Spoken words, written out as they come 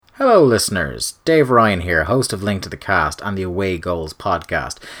Hello listeners, Dave Ryan here, host of Link to the Cast and the Away Goals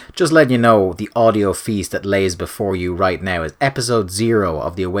podcast. Just letting you know, the audio feast that lays before you right now is episode 0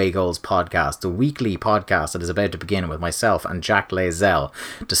 of the Away Goals podcast, the weekly podcast that is about to begin with myself and Jack Lazell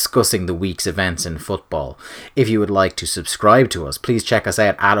discussing the week's events in football. If you would like to subscribe to us, please check us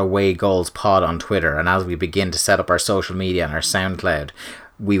out at Away Goals Pod on Twitter, and as we begin to set up our social media and our SoundCloud,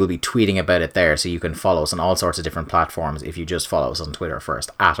 we will be tweeting about it there, so you can follow us on all sorts of different platforms if you just follow us on Twitter first,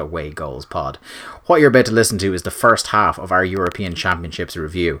 at Away Goals Pod. What you're about to listen to is the first half of our European Championships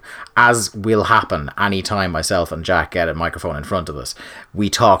review. As will happen anytime myself and Jack get a microphone in front of us, we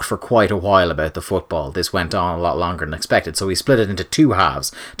talked for quite a while about the football. This went on a lot longer than expected, so we split it into 2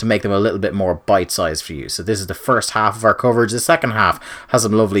 halves to make them a little bit more bite-sized for you. So this is the first half of our coverage. The second half has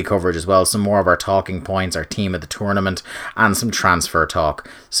some lovely coverage as well, some more of our talking points, our team of the tournament, and some transfer talk.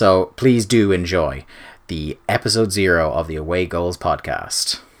 So please do enjoy the episode 0 of the Away Goals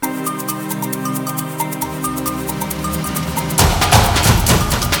podcast.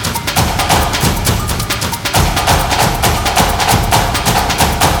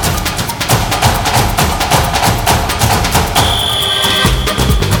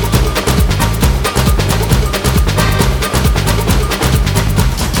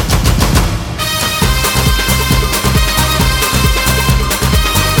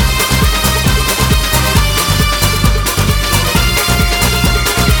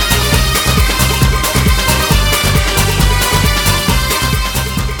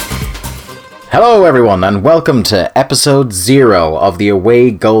 Hello everyone and welcome to episode 0 of the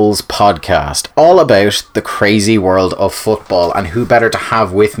Away Goals podcast, all about the crazy world of football, and who better to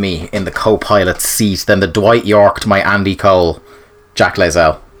have with me in the co-pilot seat than the Dwight York to my Andy Cole, Jack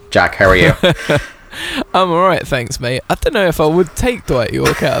Lazell. Jack, how are you? I'm alright, thanks mate. I don't know if I would take Dwight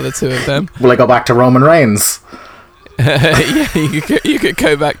York out of the two of them. Will I go back to Roman Reigns? Yeah, you could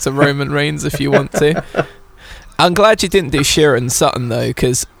go back to Roman Reigns if you want to. I'm glad you didn't do Shearer and Sutton though,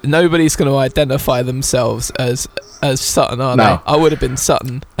 because nobody's going to identify themselves as Sutton, are they? I would have been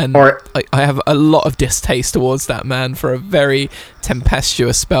Sutton, and I have a lot of distaste towards that man for a very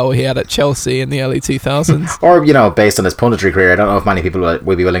tempestuous spell he had at Chelsea in the early 2000s. Or, you know, based on his punditry career, I don't know if many people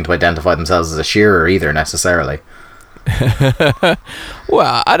will be willing to identify themselves as a Shearer either, necessarily.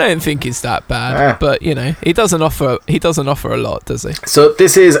 Well, I don't think he's that bad, but you know, he doesn't offer a lot, does he? So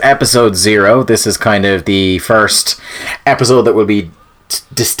this is episode 0. This is kind of the first episode that will be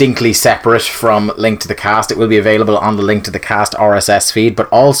distinctly separate from Link to the Cast. It will be available on the Link to the Cast RSS feed, but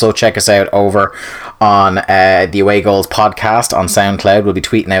also check us out over on the Away Goals podcast on SoundCloud. We'll be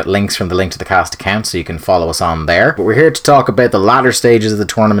tweeting out links from the Link to the Cast account, so you can follow us on there. But we're here to talk about the latter stages of the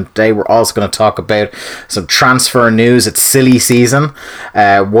tournament today. We're also going to talk about some transfer news. It's silly season,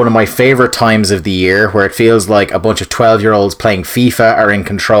 one of my favourite times of the year, where it feels like a bunch of 12-year-olds playing FIFA are in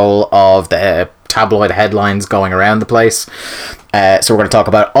control of the tabloid headlines going around the place. So we're going to talk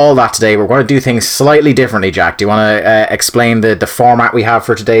about all that today. We're going to do things slightly differently, Jack. Do you want to explain the format we have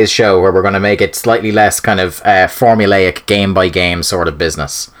for today's show, where we're going to make it slightly less kind of formulaic game-by-game sort of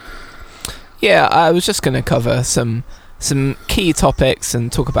business? Yeah, I was just going to cover some key topics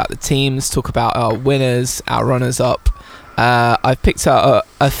and talk about the teams, talk about our winners, our runners-up. I've picked out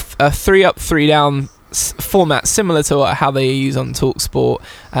a 3-up, 3-down format similar to how they use on TalkSport,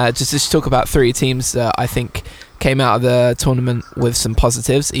 just to talk about 3 teams that I think came out of the tournament with some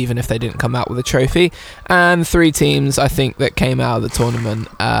positives, even if they didn't come out with a trophy, and 3 teams I think that came out of the tournament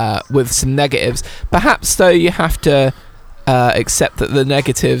with some negatives. Perhaps though you have to accept that the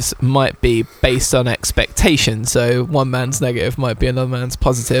negatives might be based on expectation, so one man's negative might be another man's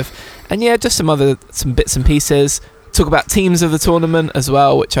positive. And yeah, just some bits and pieces. Talk about teams of the tournament as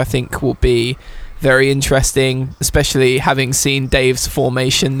well, which I think will be very interesting, especially having seen Dave's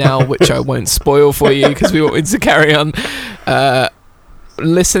formation now, which I won't spoil for you because we want you to carry on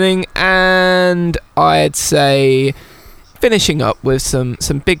listening. And I'd say finishing up with some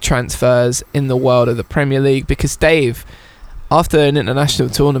big transfers in the world of the Premier League, because Dave, after an international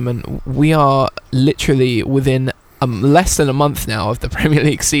tournament, we are literally within less than a month now of the Premier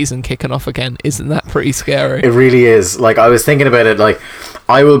League season kicking off again. Isn't that pretty scary? It really is. Like, I was thinking about it, like,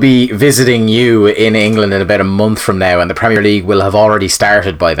 I will be visiting you in England in about a month from now, and the Premier League will have already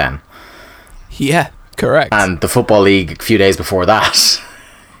started by then. Yeah, correct. And the Football League a few days before that.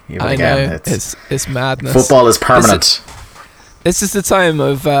 I know, it's madness. Football is permanent. This is the time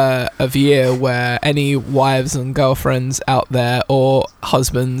of year where any wives and girlfriends out there, or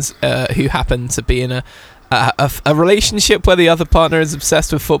husbands who happen to be in a relationship where the other partner is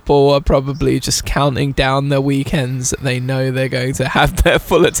obsessed with football are probably just counting down their weekends that they know they're going to have their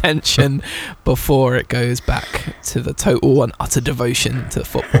full attention before it goes back to the total and utter devotion to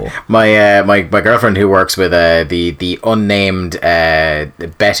football. My girlfriend, who works with the unnamed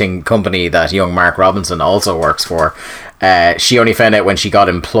betting company that young Mark Robinson also works for, she only found out when she got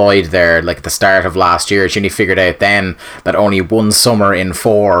employed there, like at the start of last year. She only figured out then that only one summer in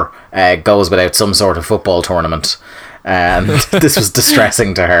 4 goes without some sort of football tournament, and this was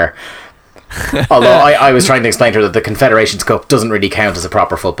distressing to her. Although I was trying to explain to her that the Confederations Cup doesn't really count as a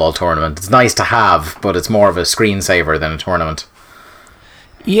proper football tournament. It's nice to have, but it's more of a screensaver than a tournament.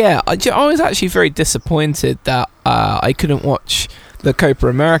 Yeah, I was actually very disappointed that I couldn't watch the Copa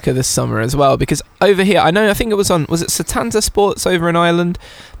America this summer as well, because over here, I think it was on, was it Setanta Sports over in Ireland?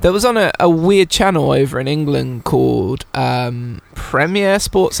 There was on a weird channel over in England called Premier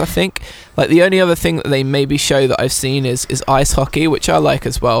Sports, I think. Like, the only other thing that they maybe show that I've seen is ice hockey, which I like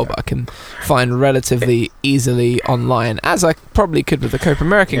as well, but I can find relatively easily online, as I probably could with the Copa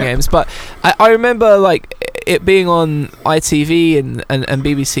American games. But I remember, like, it being on ITV and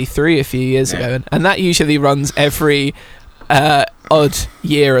BBC Three a few years ago, and that usually runs every odd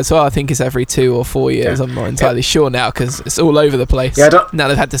year as well. I think it's every 2 or 4 years. I'm not entirely sure now, because it's all over the place. Now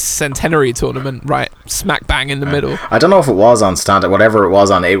they've had the centenary tournament right smack bang in the middle. I don't know if it was on Setanta, whatever it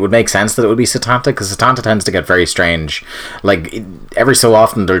was on, it would make sense that it would be Setanta, because Setanta tends to get very strange. Like, every so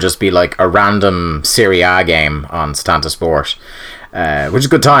often there'll just be like a random Serie A game on Setanta Sport, which is a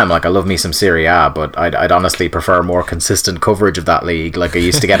good time. Like, I love me some Serie A, but I'd honestly prefer more consistent coverage of that league, like I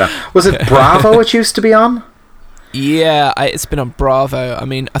used to get on. Was it Bravo it used to be on? Yeah, it's been on Bravo. I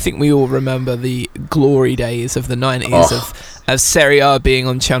mean, I think we all remember the glory days of the 90s of Serie A being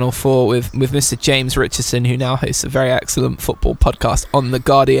on Channel 4 with Mr. James Richardson, who now hosts a very excellent football podcast on The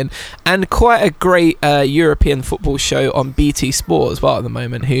Guardian, and quite a great European football show on BT Sport as well at the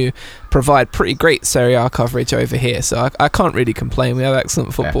moment, who provide pretty great Serie A coverage over here. So I can't really complain. We have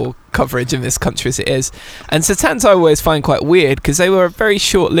excellent football coverage in this country as it is. And Setanta I always find quite weird, because they were a very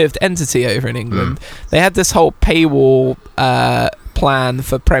short-lived entity over in England. They had this whole paywall plan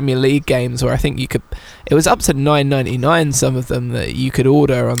for Premier League games where I think it was up to $9.99, some of them, that you could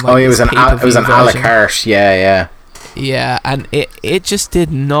order on, like, it was an a la carte. Yeah, and it just did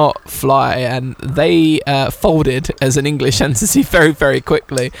not fly, and they folded as an English entity very, very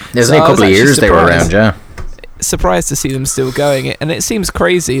quickly. There's only a couple of years they were around, surprised to see them still going, and it seems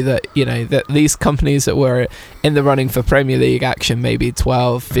crazy that, you know, that these companies that were in the running for Premier League action maybe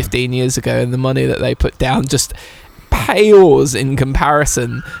 12, 15 years ago, and the money that they put down just pales in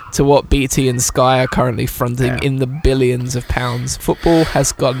comparison to what BT and Sky are currently fronting in the billions of pounds. Football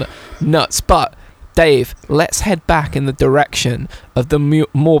has gone nuts. But Dave, let's head back in the direction of the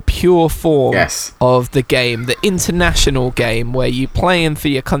more pure form of the game, the international game, where you playing for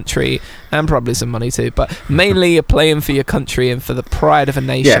your country and probably some money too, but mainly you're playing for your country and for the pride of a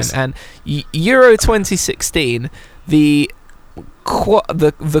nation. And Euro 2016, the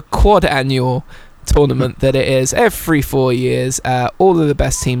quad annual tournament that it is every 4 years, all of the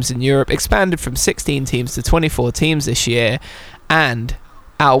best teams in Europe, expanded from 16 teams to 24 teams this year, and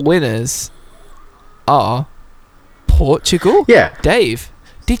our winners are Portugal. Dave,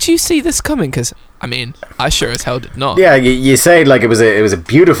 did you see this coming? Because I mean, I sure as hell did not. Yeah, you say like it was a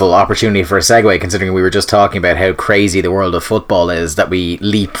beautiful opportunity for a segue, considering we were just talking about how crazy the world of football is, that we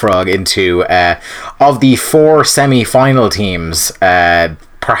leapfrog into of the 4 semi-final teams,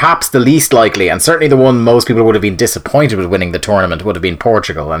 perhaps the least likely, and certainly the one most people would have been disappointed with winning the tournament, would have been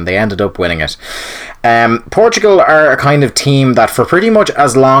Portugal, and they ended up winning it. Portugal are a kind of team that, for pretty much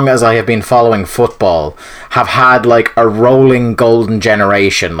as long as I have been following football, have had like a rolling golden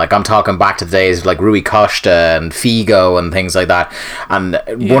generation. Like, I'm talking back to the days of like Rui Costa and Figo and things like that. And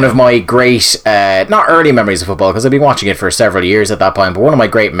one of my great, not early memories of football, because I've been watching it for several years at that point, but one of my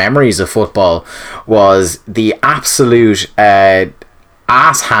great memories of football was the absolute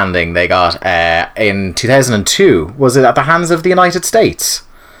ass handing they got in 2002. Was it at the hands of the United States?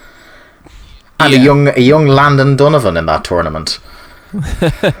 And a young Landon Donovan in that tournament.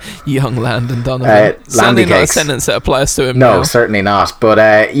 Young Landon Donovan. Certainly not a sentence that applies to him. No, now. Certainly not. But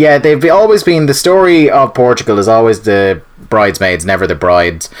they've always been, the story of Portugal is always the bridesmaids, never the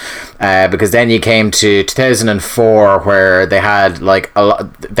brides, because then you came to 2004, where they had like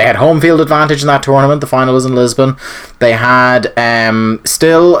they had home field advantage in that tournament. The final was in Lisbon. They had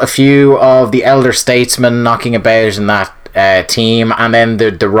still a few of the elder statesmen knocking about in that team, and then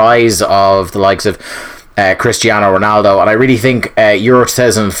the rise of the likes of Cristiano Ronaldo. And I really think Euro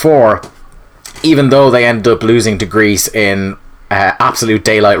 2004, even though they ended up losing to Greece in absolute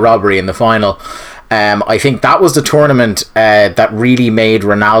daylight robbery in the final, I think that was the tournament that really made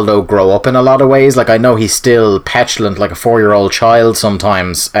Ronaldo grow up in a lot of ways. Like, I know he's still petulant like a 4-year-old child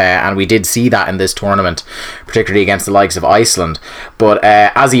sometimes, and we did see that in this tournament, particularly against the likes of Iceland. But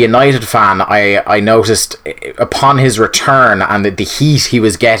as a United fan, I noticed upon his return and the heat he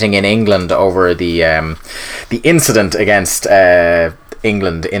was getting in England over the incident against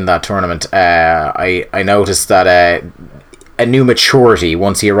England in that tournament, I noticed that a new maturity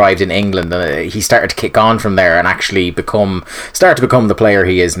once he arrived in England, and he started to kick on from there and actually start to become the player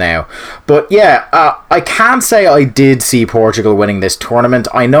he is now. But yeah, I can't say I did see Portugal winning this tournament.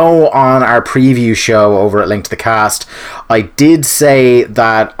 I know on our preview show over at Link to the Cast, I did say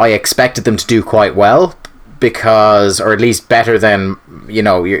that I expected them to do quite well, because, or at least better than, you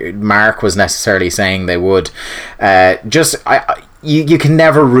know, Mark was necessarily saying they would. You can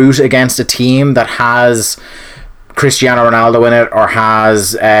never root against a team that has Cristiano Ronaldo in it, or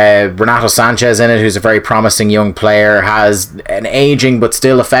has Renato Sanchez in it, who's a very promising young player, has an aging but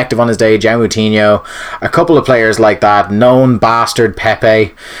still effective on his day João Moutinho, a couple of players like that, known bastard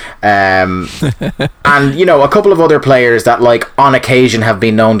Pepe, and you know, a couple of other players that, like, on occasion have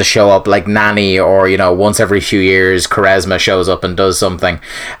been known to show up, like Nani, or, you know, once every few years Quaresma shows up and does something.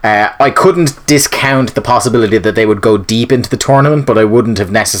 I couldn't discount the possibility that they would go deep into the tournament, but I wouldn't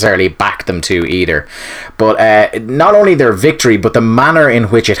have necessarily backed them to either. But not only their victory, but the manner in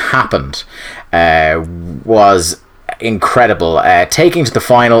which it happened was incredible. Taking to the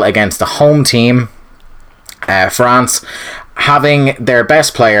final against the home team, France, having their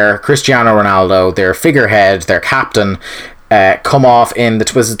best player, Cristiano Ronaldo, their figurehead, their captain, come off in the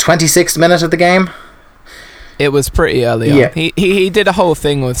 26th minute of the game. It was pretty early on. He did a whole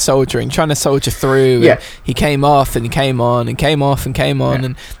thing with soldiering, trying to soldier through. Yeah. He came off and he came on and came off and came on,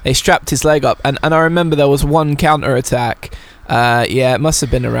 and they strapped his leg up. And I remember there was one counter attack. It must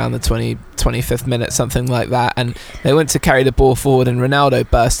have been around the 25th minute, something like that. And they went to carry the ball forward, and Ronaldo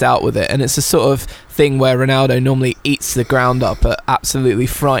burst out with it. And it's a sort of thing where Ronaldo normally eats the ground up at absolutely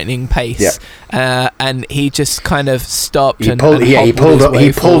frightening pace. Yeah. And he just kind of stopped. He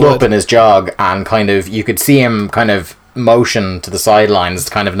pulled up in his jog, and kind of, you could see him kind of motion to the sidelines,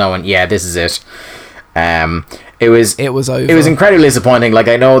 kind of knowing, yeah, this is it. It was over. It was incredibly disappointing. Like,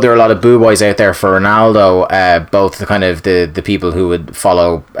 I know there are a lot of boo boys out there for Ronaldo. Both the kind of the people who would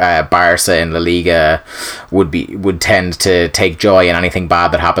follow Barca in La Liga would tend to take joy in anything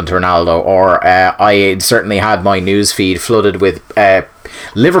bad that happened to Ronaldo. Or I certainly had my news feed flooded with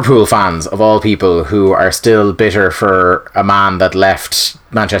Liverpool fans of all people who are still bitter for a man that left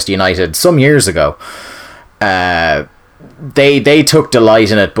Manchester United some years ago. They took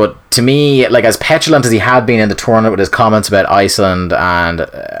delight in it, but to me, like, as petulant as he had been in the tournament with his comments about Iceland, and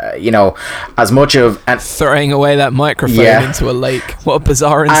you know, as much of throwing away that microphone into a lake, what a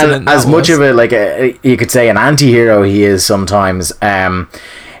bizarre incident! And as much of it, like, you could say, an anti-hero he is sometimes.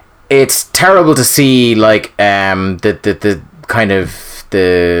 It's terrible to see, like, the kind of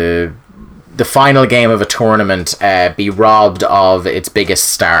the final game of a tournament be robbed of its biggest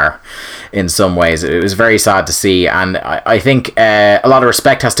star in some ways. It was very sad to see, and I think a lot of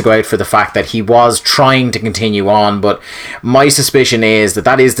respect has to go out for the fact that he was trying to continue on, but my suspicion is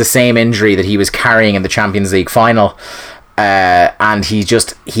that is the same injury that he was carrying in the Champions League final, and he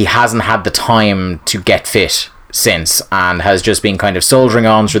hasn't had the time to get fit since, and has just been kind of soldiering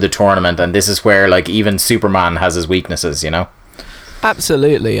on through the tournament. And this is where, like, even Superman has his weaknesses, you know.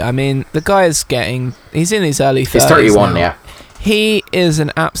 Absolutely. I mean, the guy he's in his early 30s. He's 31 now. Yeah. He is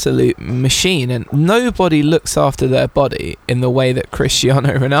an absolute machine, and nobody looks after their body in the way that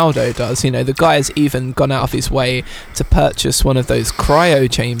Cristiano Ronaldo does. You know, the guy has even gone out of his way to purchase one of those cryo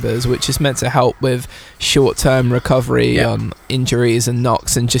chambers, which is meant to help with short-term recovery on injuries and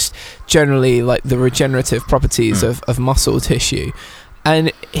knocks, and just generally, like, the regenerative properties of muscle tissue.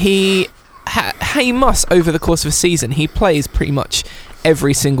 And he must, over the course of a season, he plays pretty much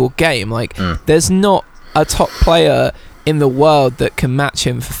every single game. Like, there's not a top player in the world that can match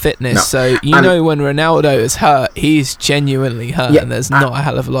him for fitness. No. So when Ronaldo is hurt, he's genuinely hurt, and there's not a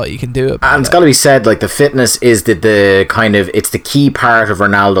hell of a lot you can do about it. And it's got to be said, like, the fitness is the kind of, it's the key part of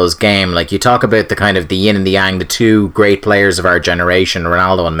Ronaldo's game. Like, you talk about the kind of the yin and the yang, the two great players of our generation,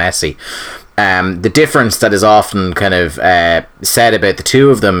 Ronaldo and Messi. The difference that is often kind of said about the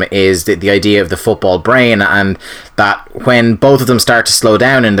two of them is the idea of the football brain, and that when both of them start to slow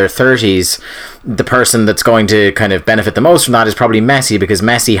down in their 30s, the person that's going to kind of benefit the most from that is probably Messi, because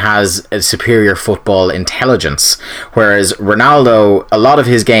Messi has a superior football intelligence, whereas Ronaldo, a lot of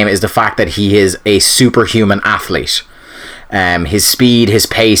his game is the fact that he is a superhuman athlete. His speed, his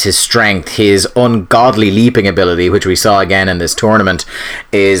pace, his strength, his ungodly leaping ability, which we saw again in this tournament,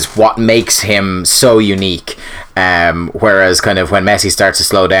 is what makes him so unique. Whereas kind of when Messi starts to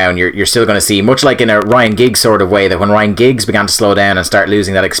slow down, you're still going to see, much like in a Ryan Giggs sort of way, that when Ryan Giggs began to slow down and start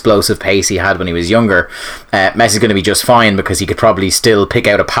losing that explosive pace he had when he was younger, Messi's going to be just fine because he could probably still pick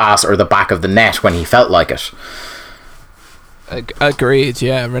out a pass or the back of the net when he felt like it. Agreed,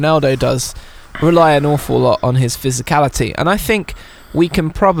 yeah. Ronaldo does rely an awful lot on his physicality, and I think we can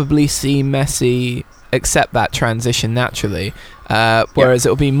probably see Messi accept that transition naturally, whereas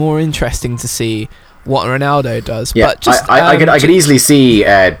it'll be more interesting to see what Ronaldo does. Yeah, but just, I could easily see,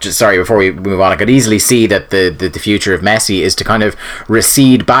 sorry, before we move on, I could easily see that the future of Messi is to kind of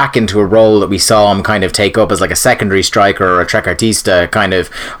recede back into a role that we saw him kind of take up as like a secondary striker or a trequartista, kind of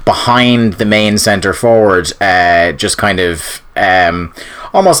behind the main centre forward, just kind of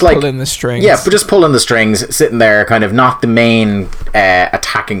almost like pulling the strings. Yeah, but just pulling the strings, sitting there, kind of not the main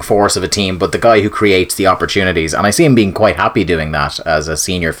attacking force of a team, but the guy who creates the opportunities. And I see him being quite happy doing that as a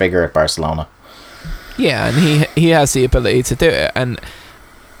senior figure at Barcelona. Yeah, and he has the ability to do it, and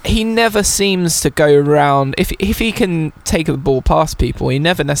he never seems to go around, if he can take the ball past people, he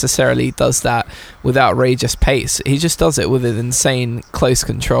never necessarily does that with outrageous pace. He just does it with an insane close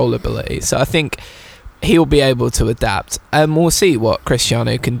control ability. So I think he'll be able to adapt, and we'll see what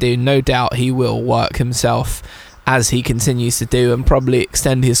Cristiano can do. No doubt he will work himself as he continues to do, and probably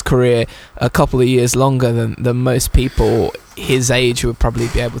extend his career a couple of years longer than most people his age would probably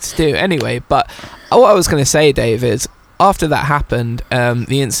be able to do anyway. But what I was going to say, Dave, is after that happened,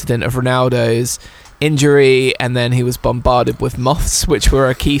 the incident of Ronaldo's injury, and then he was bombarded with moths, which were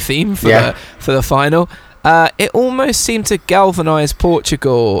a key theme for the final, it almost seemed to galvanise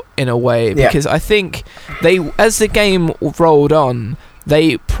Portugal in a way, because I think as the game rolled on,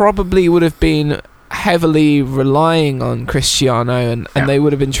 they probably would have been heavily relying on Cristiano, and they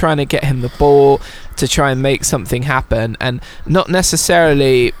would have been trying to get him the ball to try and make something happen, and not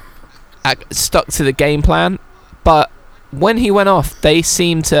necessarily stuck to the game plan. But when he went off, they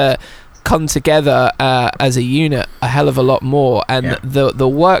seemed to come together as a unit a hell of a lot more, and the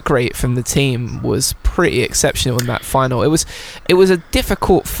work rate from the team was pretty exceptional in that final. It was a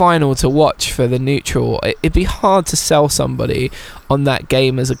difficult final to watch for the neutral. It'd be hard to sell somebody on that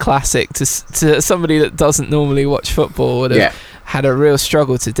game as a classic to somebody that doesn't normally watch football. Would have had a real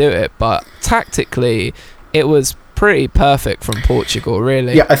struggle to do it, but tactically it was pretty perfect from Portugal,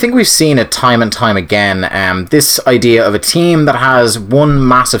 really. Yeah, I think we've seen it time and time again. This idea of a team that has one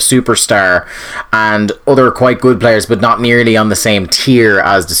massive superstar and other quite good players, but not nearly on the same tier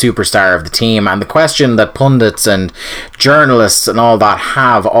as the superstar of the team. And the question that pundits and journalists and all that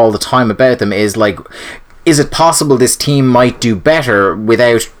have all the time about them is like, is it possible this team might do better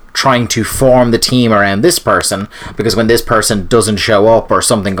without trying to form the team around this person? Because when this person doesn't show up or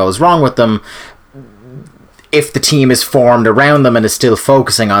something goes wrong with them, if the team is formed around them and is still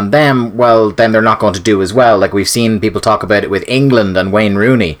focusing on them, well, then they're not going to do as well. Like we've seen people talk about it with England and Wayne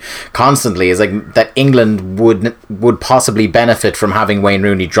Rooney constantly, is like that England would possibly benefit from having Wayne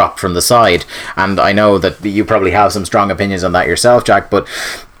Rooney dropped from the side. And I know that you probably have some strong opinions on that yourself, Jack, but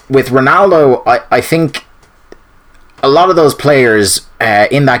with Ronaldo, I think a lot of those players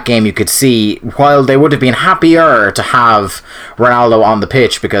in that game, you could see, while they would have been happier to have Ronaldo on the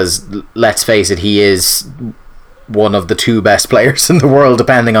pitch, because let's face it, he is one of the two best players in the world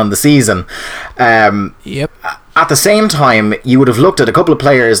depending on the season. At the same time, you would have looked at a couple of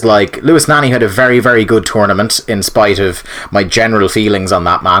players like Lewis Nani, who had a very, very good tournament in spite of my general feelings on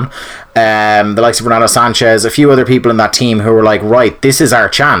that man. The likes of Renato Sanchez, a few other people in that team who were like, right, this is our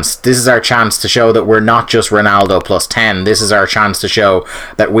chance. This is our chance to show that we're not just Ronaldo plus 10. This is our chance to show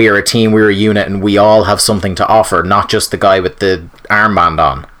that we are a team, we're a unit, and we all have something to offer, not just the guy with the armband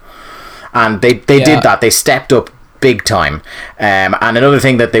on. And they did that. They stepped up big time. And another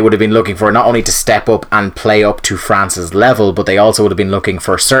thing that they would have been looking for, not only to step up and play up to France's level, but they also would have been looking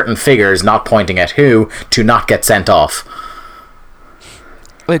for certain figures, not pointing at who, to not get sent off.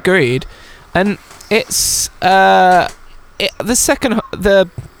 Agreed. And it's the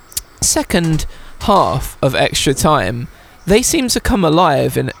second half of extra time, they seem to come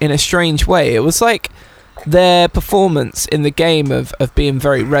alive in a strange way. It was like their performance in the game of being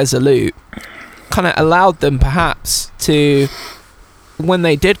very resolute kind of allowed them perhaps to, when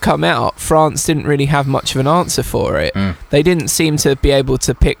they did come out, France didn't really have much of an answer for it. They didn't seem to be able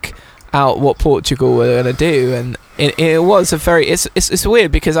to pick out what Portugal were going to do, and it was a very it's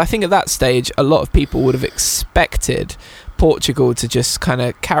weird, because I think at that stage a lot of people would have expected Portugal to just kind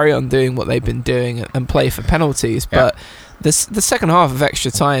of carry on doing what they've been doing and play for penalties. But the second half of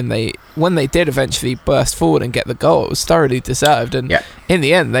extra time, when they did eventually burst forward and get the goal, it was thoroughly deserved. And in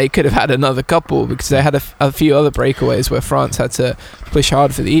the end, they could have had another couple because they had a few other breakaways where France had to push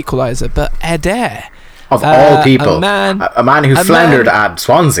hard for the equaliser. But Eder, of all people, a man who floundered at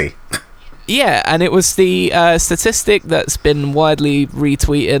Swansea. Yeah, and it was the statistic that's been widely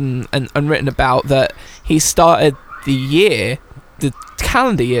retweeted and written about, that he started the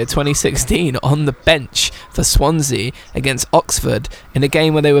calendar year 2016 on the bench for Swansea against Oxford in a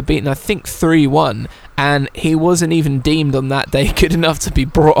game where they were beaten, I think, 3-1, and he wasn't even deemed on that day good enough to be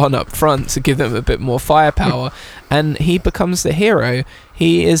brought on up front to give them a bit more firepower, and he becomes the hero.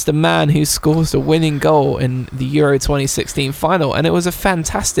 He is the man who scores the winning goal in the Euro 2016 final, and it was a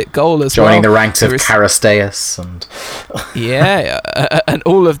fantastic goal as well. Joining the ranks of Karisteas and and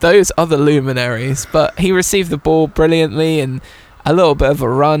all of those other luminaries. But he received the ball brilliantly and a little bit of a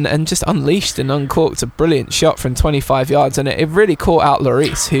run and just unleashed and uncorked a brilliant shot from 25 yards, and it really caught out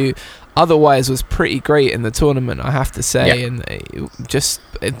Lloris, who otherwise was pretty great in the tournament, I have to say. And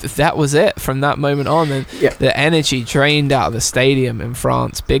that was it from that moment on, and the energy drained out of the stadium in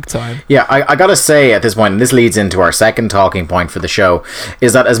France big time. I gotta say at this point, and this leads into our second talking point for the show,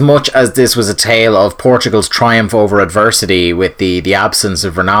 is that as much as this was a tale of Portugal's triumph over adversity with the absence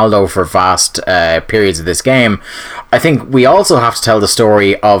of Ronaldo for vast periods of this game, I think we also have to tell the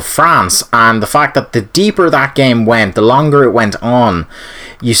story of France, and the fact that the deeper that game went, the longer it went on,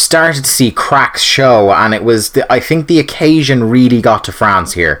 you started to see cracks show, and it was I think the occasion really got to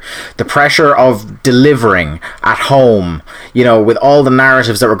France here. The pressure of delivering at home, with all the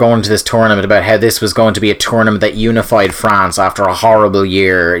narratives that were going to this tournament about how this was going to be a tournament that unified France after a horrible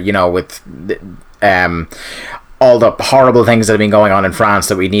year, with all the horrible things that have been going on in France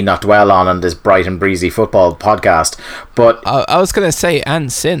that we need not dwell on this bright and breezy football podcast. But I was going to say,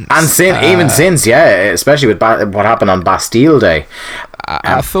 and since, even since, especially with what happened on Bastille Day.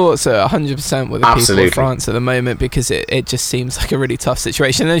 Our thoughts are 100% with the absolutely. people of France at the moment, because it just seems like a really tough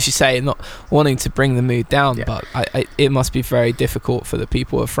situation. And as you say, not wanting to bring the mood down, but it must be very difficult for the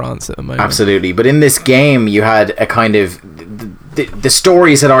people of France at the moment. Absolutely. But in this game, you had a kind of... The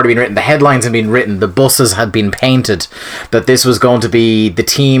stories had already been written, the headlines had been written, the buses had been painted, that this was going to be the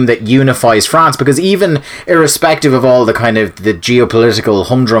team that unifies France, because even irrespective of all the kind of the geopolitical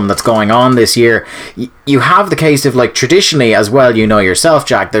humdrum that's going on this year, you have the case of, like, traditionally as well, yourself,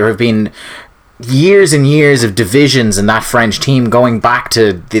 Jack, there have been years and years of divisions in that French team going back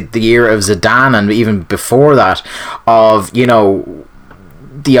to the era of Zidane, and even before that, of,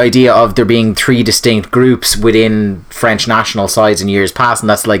 the idea of there being three distinct groups within French national sides in years past, and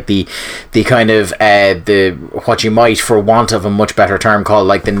that's like the kind of the what you might, for want of a much better term, call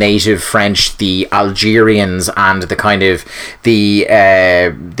like the native French, the Algerians, and the kind of the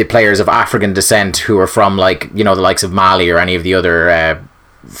players of African descent who are from, like, the likes of Mali or any of the other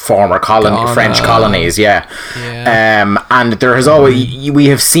former French colonies. And there has always, we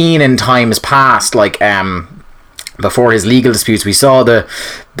have seen in times past, like before his legal disputes, we saw the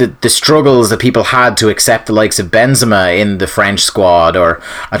struggles that people had to accept the likes of Benzema in the French squad. Or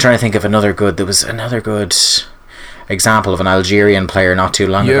I'm trying to think of there was another good example of an Algerian player not too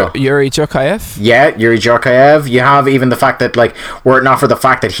long ago. Yuri Djorkaeff? Yeah, Yuri Djorkaeff. You have even the fact that, like, were it not for the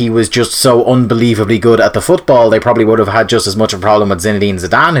fact that he was just so unbelievably good at the football, they probably would have had just as much of a problem with Zinedine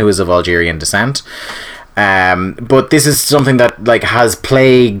Zidane, who is of Algerian descent. But this is something that, like, has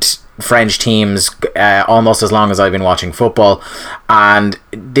plagued French teams almost as long as I've been watching football, and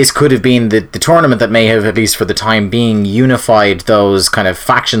this could have been the tournament that may have, at least for the time being, unified those kind of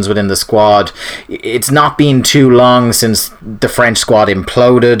factions within the squad. It's not been too long since the French squad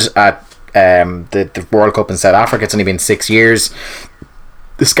imploded at the World Cup in South Africa. It's only been 6 years.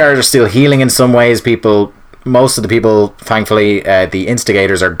 The scars are still healing in some ways. Most of the people, thankfully, the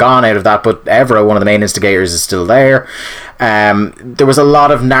instigators are gone out of that, but Evra, one of the main instigators, is still there. There was a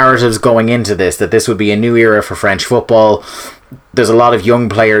lot of narratives going into this, that this would be a new era for French football. There's a lot of young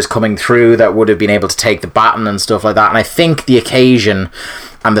players coming through that would have been able to take the baton and stuff like that. And I think the occasion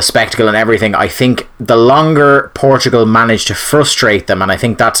and the spectacle and everything, I think the longer Portugal managed to frustrate them, and I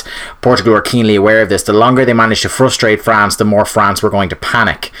think that Portugal were keenly aware of this, the longer they managed to frustrate France, the more France were going to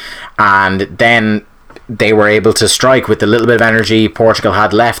panic. And then they were able to strike with the little bit of energy Portugal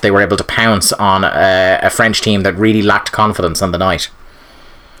had left. They were able to pounce on a French team that really lacked confidence on the night.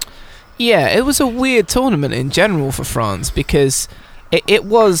 Yeah, it was a weird tournament in general for France, because it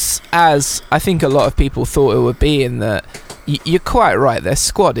was, as I think a lot of people thought it would be, in that you're quite right, their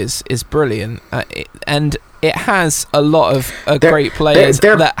squad is brilliant, and it has a lot of great players.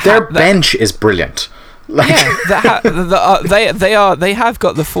 Their bench is brilliant. They have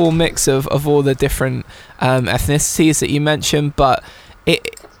got the full mix of all the different ethnicities that you mentioned, but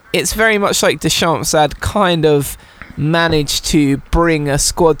it's very much like Deschamps had kind of managed to bring a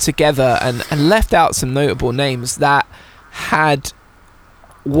squad together and left out some notable names that had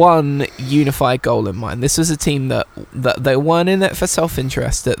one unified goal in mind. This was a team that they weren't in it for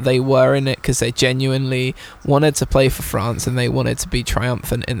self-interest, that they were in it because they genuinely wanted to play for France and they wanted to be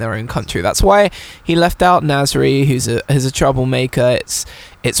triumphant in their own country. That's why he left out Nasri, who's a troublemaker.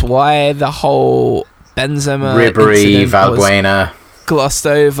 It's why the whole Benzema Ribéry, Valbuena glossed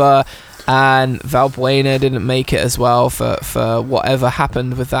over, and Valbuena didn't make it as well for whatever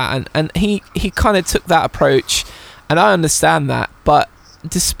happened with that, and he kind of took that approach, and I understand that, but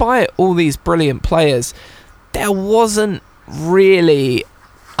despite all these brilliant players, there wasn't really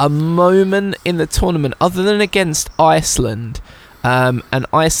a moment in the tournament other than against Iceland, and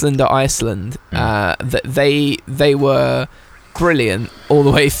Iceland that they were brilliant all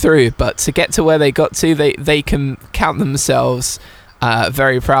the way through, but to get to where they got to, they can count themselves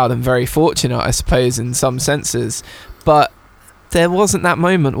very proud and very fortunate, I suppose, in some senses, but there wasn't that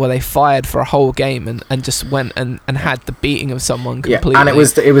moment where they fired for a whole game and just went and had the beating of someone completely. Yeah, and it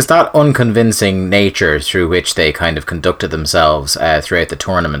was that unconvincing nature through which they kind of conducted themselves throughout the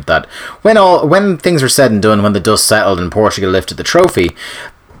tournament, that when things were said and done, when the dust settled and Portugal lifted the trophy,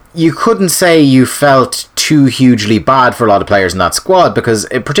 you couldn't say you felt too hugely bad for a lot of players in that squad, because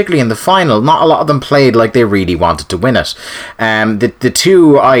particularly in the final, not a lot of them played like they really wanted to win it. The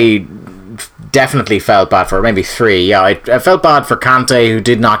two I definitely felt bad for, maybe three. Yeah, I felt bad for Kante, who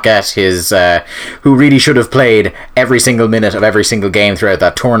did not get his, who really should have played every single minute of every single game throughout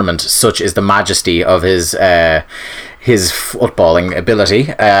that tournament. Such is the majesty of his footballing ability,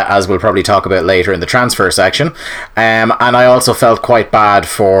 as we'll probably talk about later in the transfer section. And I also felt quite bad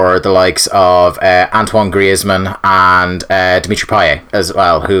for the likes of Antoine Griezmann and Dimitri Payet as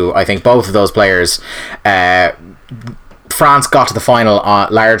well, who I think both of those players, France got to the final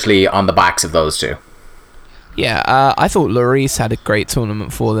largely on the backs of those two. Yeah, I thought Lloris had a great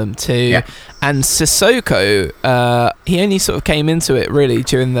tournament for them too. Yeah. And Sissoko, he only sort of came into it really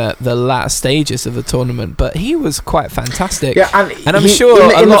during the last stages of the tournament, but he was quite fantastic. Yeah, and I'm sure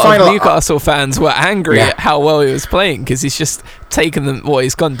a lot of Newcastle fans were angry at how well he was playing, because he's just taken them,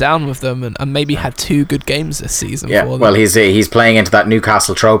 he's gone down with them and maybe had 2 good games this season for them. Well, he's playing into that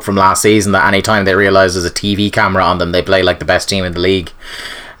Newcastle trope from last season, that any time they realise there's a TV camera on them, they play like the best team in the league.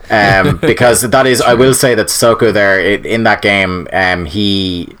 Because that is, I will say that Sissoko there in that game,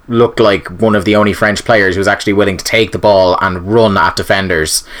 he looked like one of the only French players who was actually willing to take the ball and run at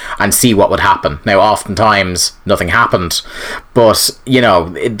defenders and see what would happen. Now, oftentimes nothing happened, but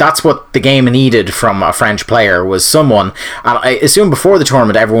that's what the game needed from a French player, was someone, and I assume before the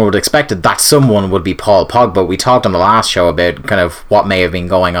tournament everyone would have expected that someone would be Paul Pogba. We talked on the last show about kind of what may have been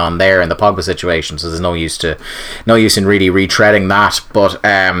going on there in the Pogba situation, so there's no use in really retreading that, but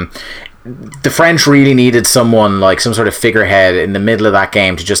the French really needed someone like some sort of figurehead in the middle of that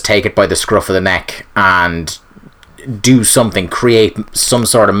game to just take it by the scruff of the neck and do something, create some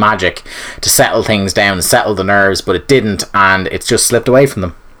sort of magic to settle things down, settle the nerves, but it didn't, and it's just slipped away from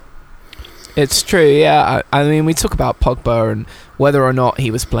them. It's true, yeah. I mean, we talk about Pogba and whether or not he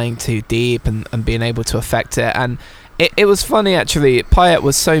was playing too deep and being able to affect it, and it was funny actually. Payet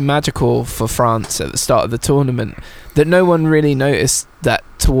was so magical for France at the start of the tournament that no one really noticed that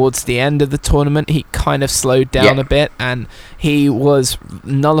towards the end of the tournament he kind of slowed down a bit, and he was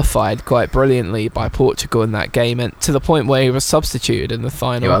nullified quite brilliantly by Portugal in that game, and to the point where he was substituted in the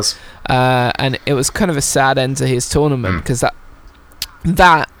final. He was. And it was kind of a sad end to his tournament, because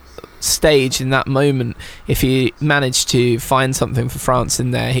that stage, in that moment, if he managed to find something for France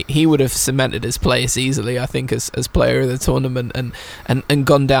in there, he would have cemented his place easily, I think, as player of the tournament and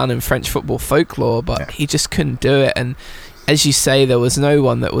gone down in French football folklore, but he just couldn't do it. And as you say, there was no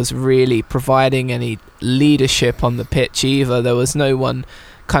one that was really providing any leadership on the pitch either. There was no one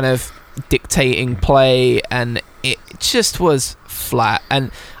kind of dictating play, and it just was flat.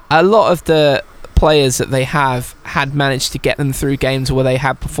 And a lot of the players that they had managed to get them through games where they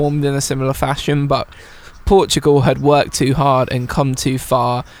had performed in a similar fashion, but Portugal had worked too hard and come too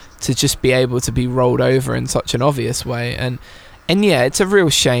far to just be able to be rolled over in such an obvious way. And yeah, it's a real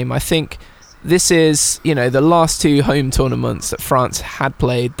shame. I think this is, the last 2 home tournaments that France had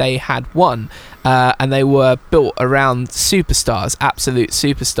played, they had won, and they were built around superstars, absolute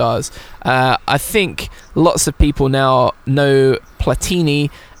superstars. I think lots of people now know Platini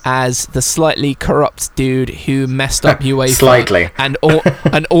as the slightly corrupt dude who messed up UEFA slightly and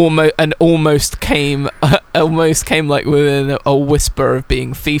almost came like within a whisper of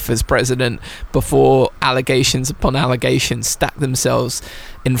being FIFA's president before allegations upon allegations stacked themselves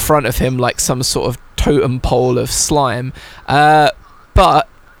in front of him like some sort of totem pole of slime. But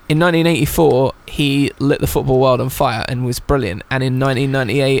in 1984, he lit the football world on fire and was brilliant. And in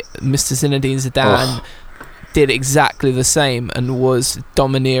 1998, Mr. Zinedine Zidane did exactly the same and was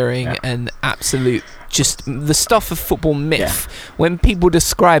domineering and absolute, just the stuff of football myth. When people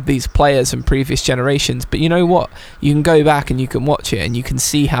describe these players from previous generations, but you know what? You can go back and you can watch it and you can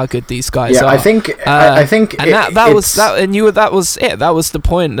see how good these guys are. I think, and that was it. That was the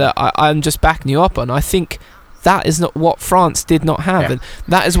point that I'm just backing you up on. I think that is not what France did not have, and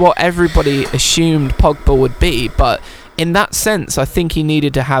that is what everybody assumed Pogba would be. But in that sense, I think he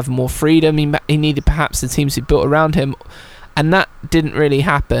needed to have more freedom. He needed perhaps the teams he built around him, and that didn't really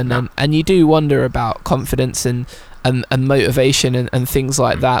happen. No. And you do wonder about confidence and motivation and things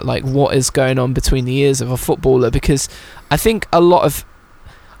like that. Like, what is going on between the ears of a footballer? Because I think a lot of,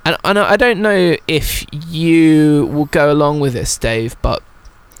 and I don't know if you will go along with this, Dave, but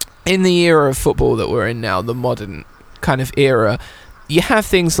in the era of football that we're in now, the modern kind of era, you have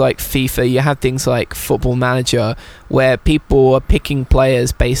things like FIFA, you have things like Football Manager, where people are picking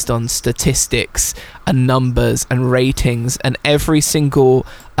players based on statistics and numbers and ratings, and every single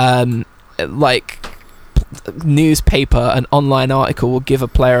newspaper and online article will give a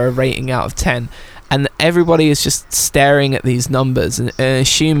player a rating out of 10. And everybody is just staring at these numbers and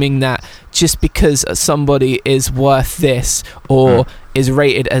assuming that just because somebody is worth this or is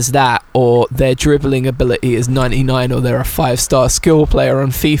rated as that, or their dribbling ability is 99, or they're a 5-star skill player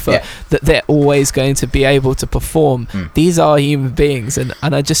on FIFA, that they're always going to be able to perform. These are human beings, and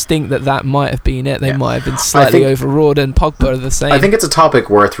I just think that might have been it. They might have been slightly overwrought, and Pogba are the same. I think it's a topic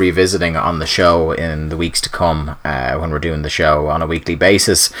worth revisiting on the show in the weeks to come, when we're doing the show on a weekly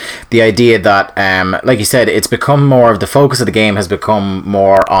basis. The idea that, like you said, it's become more of the focus of the game has become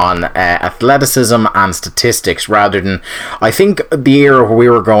more on athleticism and statistics rather than, I think the era where we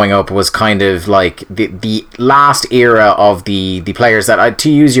were growing up was kind of like the last era of the players that,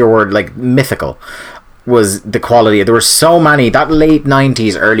 to use your word, like mythical, was the quality. There were so many, that late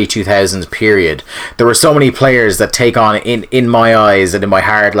 90s, early 2000s period, there were so many players that take on, in my eyes and in my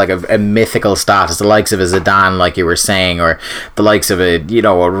heart, like a mythical status, the likes of a Zidane, like you were saying, or the likes of a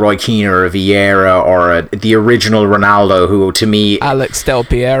Roy Keane or a Vieira, or the original Ronaldo, who to me, Alex Del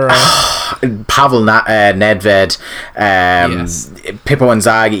Piero, Pavel Nedved, Pippo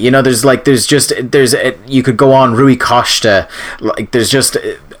Inzaghi, you could go on, Rui Costa, like there's just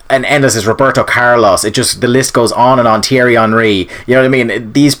an endless, is Roberto Carlos, the list goes on and on, Thierry Henry, you know what I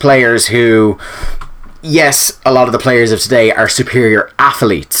mean? These players who, yes, a lot of the players of today are superior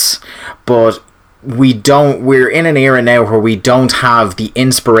athletes, but we're in an era now where we don't have the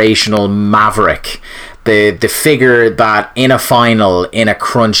inspirational maverick, the figure that in a final, in a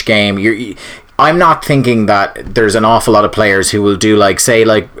crunch game, I'm not thinking that there's an awful lot of players who will do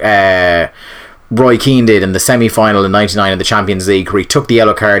Roy Keane did in the semi-final in 99 in the Champions League, where he took the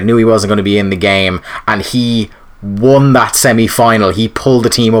yellow card, knew he wasn't going to be in the game, and he won that semi-final. He pulled the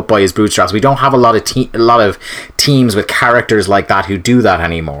team up by his bootstraps. We don't have a lot of teams with characters like that who do that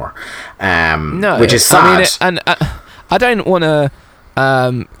anymore, which is sad. I don't want to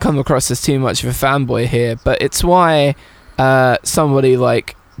come across as too much of a fanboy here, but it's why somebody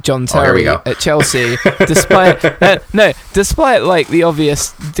like John Terry at Chelsea, despite like the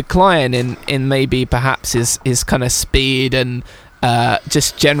obvious decline in maybe perhaps his kind of speed and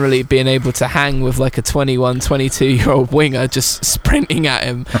just generally being able to hang with like a 21, 22-year-old winger just sprinting at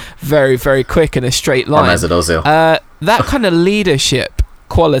him very, very quick in a straight line. That kind of leadership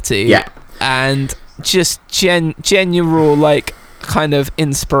quality and just general like kind of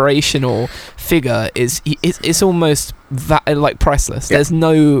inspirational figure is almost like priceless. There's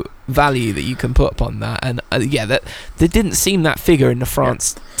no value that you can put upon that, and that there didn't seem that figure in the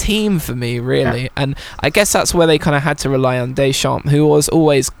France team for me really, and I guess that's where they kind of had to rely on Deschamps, who was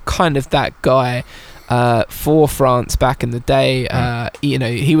always kind of that guy for France back in the day.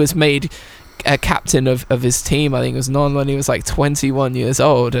 He was made a captain of his team, I think it was when he was like 21 years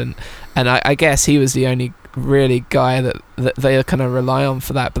old, and I guess he was the only really guy that they kind of rely on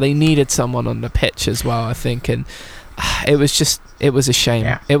for that, but they needed someone on the pitch as well, I think, and it was a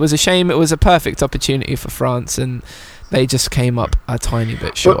shame. It was a shame. It was a perfect opportunity for France, and they just came up a tiny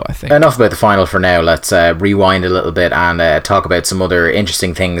bit short, But I think. enough about the final for now. Let's rewind a little bit and talk about some other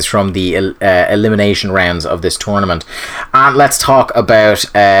interesting things from the elimination rounds of this tournament. And let's talk about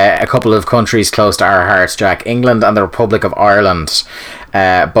a couple of countries close to our hearts, Jack. England and the Republic of Ireland,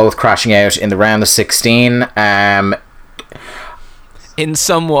 both crashing out in the round of 16. In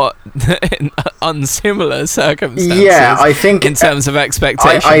somewhat unsimilar circumstances. Yeah, I think in terms of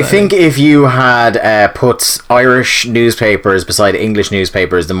expectation. I think if you had put Irish newspapers beside English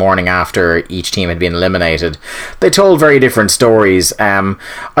newspapers the morning after each team had been eliminated, they told very different stories.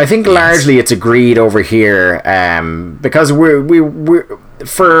 I think largely it's agreed over here because we're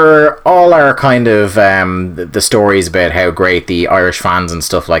for all our kind of the stories about how great the Irish fans and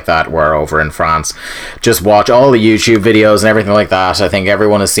stuff like that were over in France. Just watch all the YouTube videos and everything like that. I think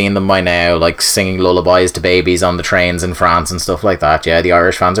everyone has seen them by now, like singing lullabies to babies on the trains in France and stuff like that. Yeah, the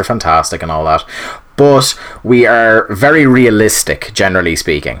Irish fans are fantastic and all that. But we are very realistic, generally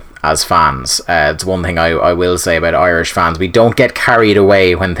speaking, as fans. It's one thing I will say about Irish fans. We don't get carried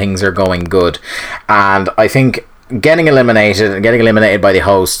away when things are going good. And I think getting eliminated by the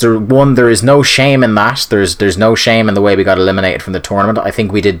hosts, there is no shame in that. There's no shame in the way we got eliminated from the tournament. I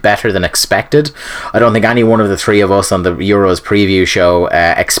think we did better than expected. I don't think any one of the three of us on the Euros preview show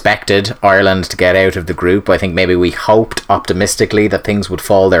expected Ireland to get out of the group. I think maybe we hoped optimistically that things would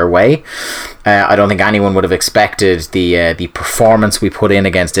fall their way. I don't think anyone would have expected the performance we put in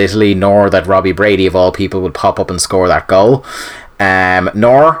against Italy, nor that Robbie Brady of all people would pop up and score that goal.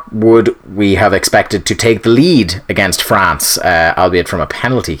 Nor would we have expected to take the lead against France, albeit from a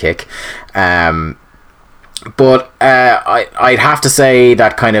penalty kick. But I'd have to say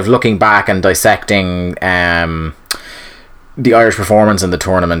that kind of looking back and dissecting the Irish performance in the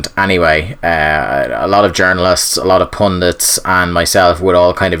tournament anyway, a lot of journalists, a lot of pundits and myself would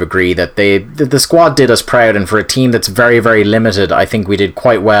all kind of agree that the squad did us proud, and for a team that's very, very limited, I think we did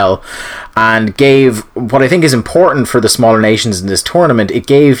quite well and gave what I think is important for the smaller nations in this tournament. It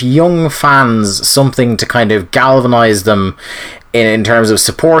gave young fans something to kind of galvanise them in terms of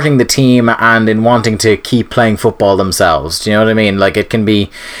supporting the team and in wanting to keep playing football themselves. Do you know what I mean? Like, it can be...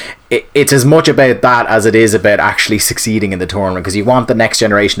 It's as much about that as it is about actually succeeding in the tournament, because you want the next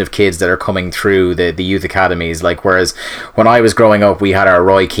generation of kids that are coming through the youth academies. Like, whereas when I was growing up, we had our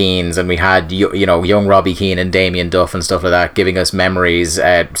Roy Keanes and we had young Robbie Keane and Damien Duff and stuff like that giving us memories,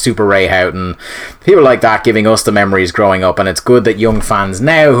 Super Ray Houghton, people like that giving us the memories growing up. And it's good that young fans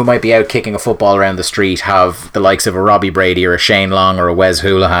now who might be out kicking a football around the street have the likes of a Robbie Brady or a Shane Long or a Wes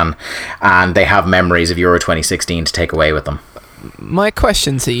Hoolahan, and they have memories of Euro 2016 to take away with them. My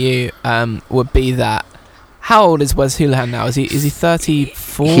question to you would be that, how old is Wes Hoolahan now? Is he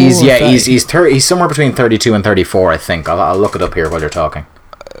 34? He's somewhere between 32 and 34, I think. I'll look it up here while you're talking.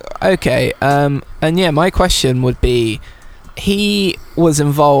 Okay, and yeah, my question would be, he was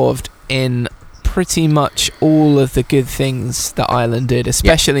involved in pretty much all of the good things that Ireland did,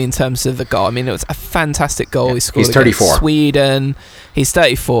 especially in terms of the goal. I mean, it was a fantastic goal. He scored He's 34. against Sweden. He's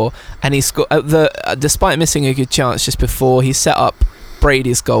 34, and he scored despite missing a good chance just before. He set up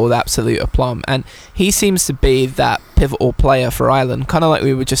Brady's goal with absolute aplomb, and he seems to be that pivotal player for Ireland, kind of like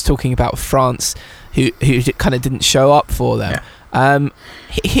we were just talking about France, who kind of didn't show up for them.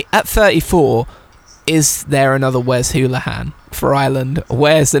 He, at 34, is there another Wes Hoolahan for Ireland?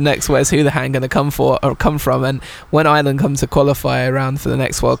 Where's the next Wes Hoolahan going to come from? And when Ireland come to qualify around for the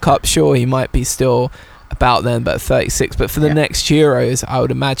next World Cup, sure, he might be still about then, but 36. But for the next Euros, I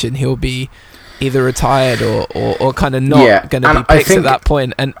would imagine he'll be either retired or kind of not going to be picked at that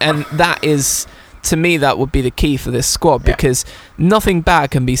point. And that is, to me, that would be the key for this squad, because nothing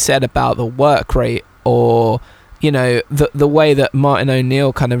bad can be said about the work rate or, you know, the way that Martin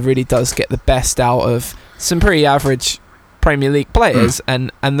O'Neill kind of really does get the best out of some pretty average Premier League players,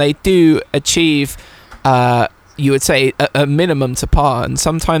 and they do achieve, you would say, a minimum to par, and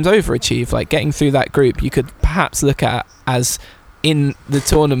sometimes overachieve. Like, getting through that group, you could perhaps look at as in the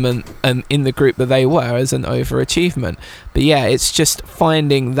tournament and in the group that they were as an overachievement. But yeah, it's just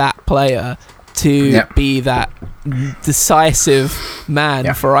finding that player to be that decisive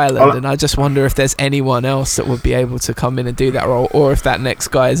man for Ireland, and I just wonder if there's anyone else that would be able to come in and do that role, or if that next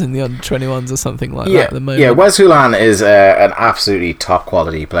guy is in the under-21s or something like that at the moment. Yeah, Wes Hoolahan is an absolutely top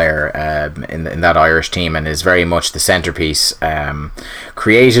quality player in that Irish team, and is very much the centrepiece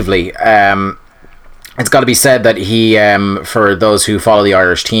creatively. it's got to be said that he, for those who follow the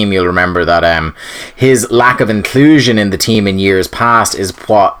Irish team, you'll remember that his lack of inclusion in the team in years past is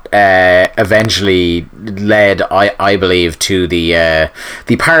what eventually led, I believe, to the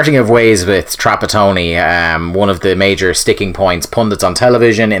parting of ways with Trapattoni. One of the major sticking points pundits on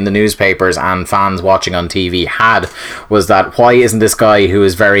television, in the newspapers, and fans watching on TV had was that why isn't this guy, who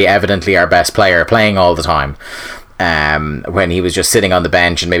is very evidently our best player, playing all the time? When he was just sitting on the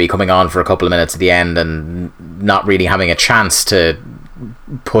bench and maybe coming on for a couple of minutes at the end and not really having a chance to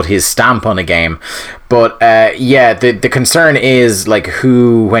put his stamp on a game. But the concern is, like,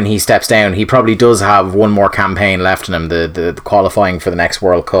 who, when he steps down, he probably does have one more campaign left in him, the qualifying for the next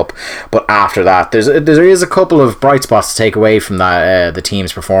World Cup. But after that, there is a couple of bright spots to take away from that, the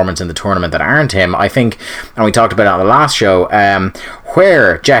team's performance in the tournament, that aren't him. I think, and we talked about it on the last show,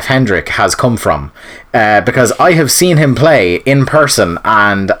 where Jeff Hendrick has come from. Because I have seen him play in person,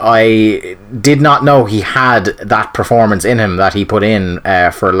 and I did not know he had that performance in him that he put in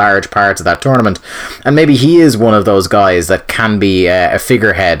for large parts of that tournament. And maybe he is one of those guys that can be a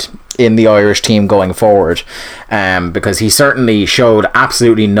figurehead in the Irish team going forward, because he certainly showed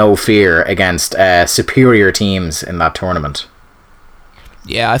absolutely no fear against superior teams in that tournament.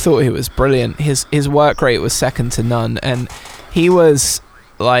 Yeah, I thought he was brilliant. His work rate was second to none, and he was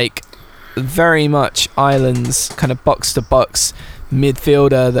like very much Ireland's kind of box to box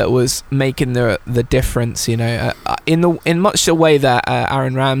midfielder that was making the difference, you know, in much the way that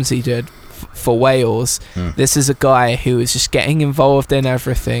Aaron Ramsey did for Wales. This is a guy who is just getting involved in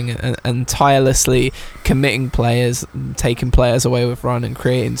everything and tirelessly committing players, taking players away with run and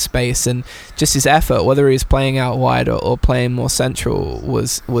creating space, and just his effort, whether he was playing out wide or playing more central,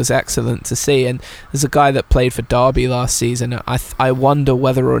 was excellent to see. And there's a guy that played for Derby last season. I wonder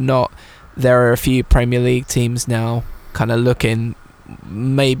whether or not there are a few Premier League teams now kind of looking,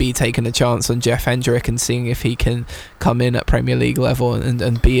 maybe taking a chance on Jeff Hendrick and seeing if he can come in at Premier League level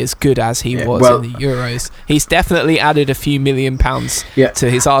and be as good as he was in the Euros. He's definitely added a few £1 million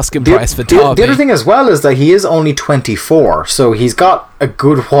to his asking price for Derby. The other thing as well is that he is only 24, so he's got a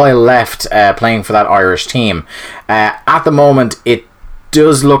good while left playing for that Irish team. At the moment, it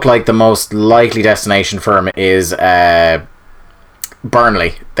does look like the most likely destination for him is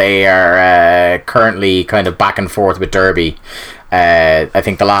Burnley. They are currently kind of back and forth with Derby. I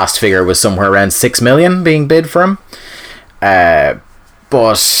think the last figure was somewhere around 6 million being bid for him.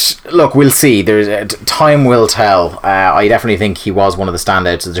 But look, we'll see. Time will tell. I definitely think he was one of the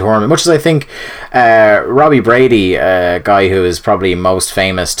standouts of the tournament, much as I think Robbie Brady, a guy who is probably most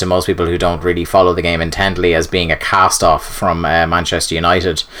famous to most people who don't really follow the game intently as being a cast-off from Manchester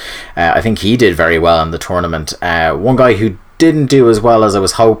United. I think he did very well in the tournament. One guy who didn't do as well as I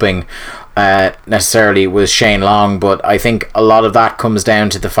was hoping necessarily was Shane Long, but I think a lot of that comes down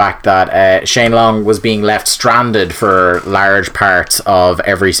to the fact that Shane Long was being left stranded for large parts of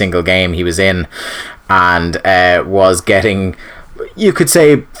every single game he was in, and was getting, you could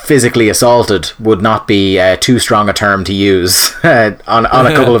say, physically assaulted would not be too strong a term to use on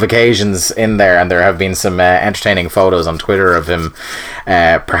a couple of occasions in there, and there have been some entertaining photos on Twitter of him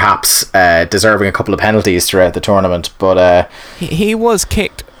perhaps deserving a couple of penalties throughout the tournament. But he was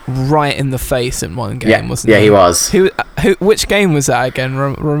kicked right in the face in one game, wasn't he? Yeah, he was. Which game was that again?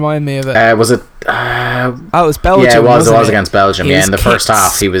 Remind me of it. Was it? It was Belgium. Yeah, it was wasn't it? Against Belgium. Yeah, in the first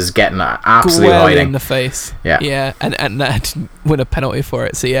half, he was getting absolute hiding in the face. Yeah, and I didn't win a penalty for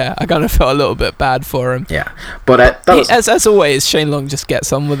it. So yeah, I kind of felt a little bit bad for him. Yeah, but as always, Shane Long just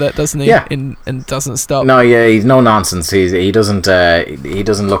gets on with it, doesn't he? Yeah, and doesn't stop. No, yeah, he's no nonsense. He doesn't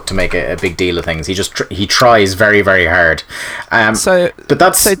look to make a big deal of things. He just he tries very, very hard. So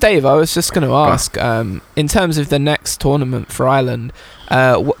Dave, I was just going to ask, in terms of the next tournament for Ireland,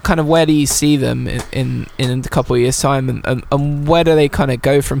 where do you see them in a couple of years' time, and where do they kind of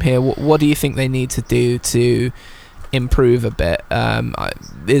go from here? What do you think they need to do to improve a bit?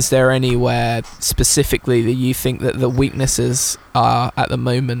 Is there anywhere specifically that you think that the weaknesses are at the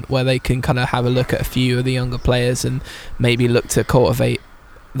moment, where they can kind of have a look at a few of the younger players and maybe look to cultivate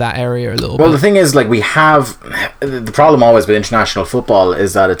that area a little bit? Well, the thing is, like, the problem always with international football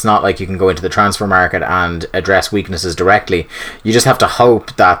is that it's not like you can go into the transfer market and address weaknesses directly. You just have to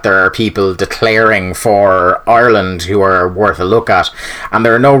hope that there are people declaring for Ireland who are worth a look at, and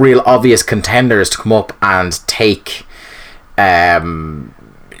there are no real obvious contenders to come up and take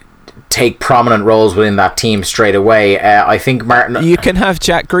prominent roles within that team straight away. I think Martin... You can have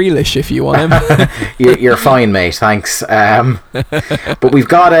Jack Grealish if you want him. You're fine, mate. Thanks. But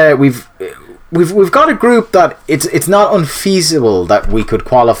we've got a group that it's not unfeasible that we could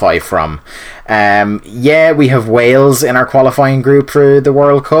qualify from. Yeah, we have Wales in our qualifying group for the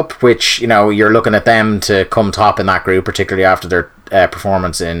World Cup, which, you know, you're looking at them to come top in that group, particularly after their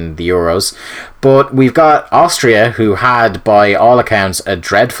performance in the Euros. But we've got Austria, who had, by all accounts, a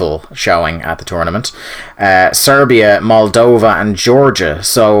dreadful showing at the tournament. Serbia, Moldova, and Georgia.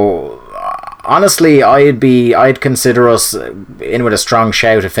 So honestly, I'd consider us in with a strong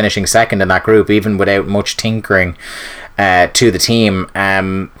shout of finishing second in that group, even without much tinkering to the team.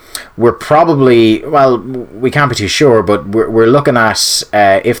 We're probably, well, we can't be too sure, but we're looking at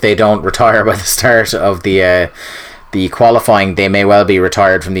if they don't retire by the start of the qualifying, they may well be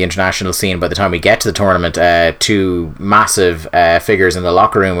retired from the international scene by the time we get to the tournament. Two massive figures in the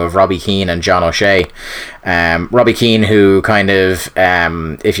locker room of Robbie Keane and John O'Shea. Robbie Keane, who kind of,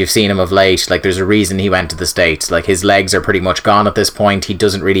 if you've seen him of late, like, there's a reason he went to the States. Like, his legs are pretty much gone at this point. He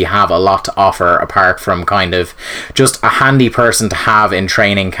doesn't really have a lot to offer apart from kind of just a handy person to have in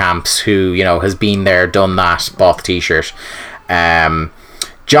training camps who, you know, has been there, done that, bought the t-shirt. John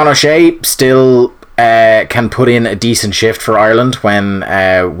O'Shea still can put in a decent shift for Ireland when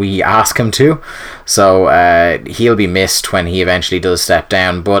we ask him to, so he'll be missed when he eventually does step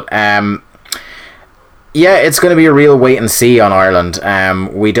down. But yeah, it's going to be a real wait and see on Ireland.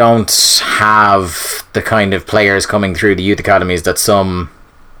 We don't have the kind of players coming through the youth academies that some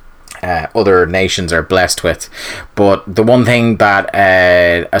other nations are blessed with, but the one thing that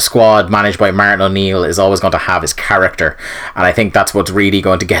a squad managed by Martin O'Neill is always going to have is character, and I think that's what's really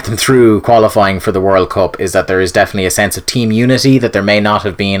going to get them through qualifying for the World Cup, is that there is definitely a sense of team unity that there may not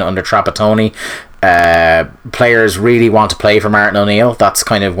have been under Trapattoni. Players really want to play for Martin O'Neill. That's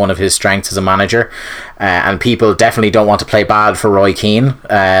kind of one of his strengths as a manager, and people definitely don't want to play bad for Roy Keane,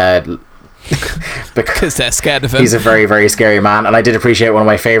 because they're scared of him. He's a very, very scary man. And I did appreciate one of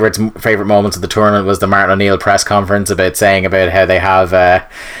my favourite moments of the tournament was the Martin O'Neill press conference saying about how they have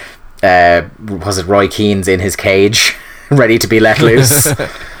was it Roy Keane's in his cage ready to be let loose.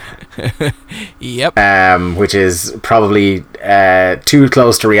 Yep. Which is probably too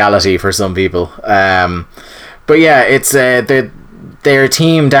close to reality for some people. But yeah, it's their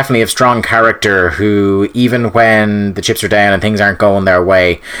team definitely have strong character, who, even when the chips are down and things aren't going their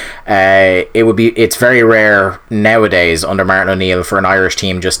way, it's very rare nowadays under Martin O'Neill for an Irish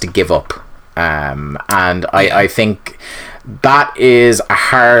team just to give up. I think that is a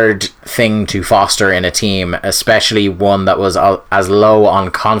hard thing to foster in a team, especially one that was as low on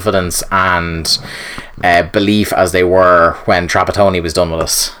confidence and belief as they were when Trapattoni was done with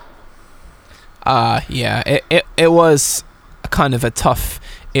us. Yeah, it was kind of a tough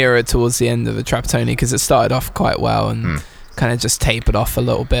era towards the end of the Trapattoni, because it started off quite well and kind of just tapered off a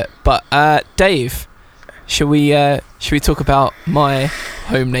little bit. But Dave, should we talk about my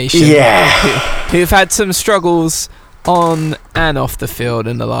home nation? Yeah, who've had some struggles on and off the field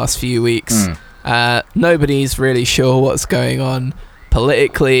in the last few weeks. Nobody's really sure what's going on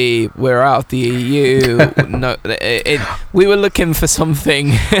politically. We're out of the EU. We were looking for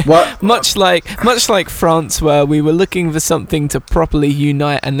something much like France, where we were looking for something to properly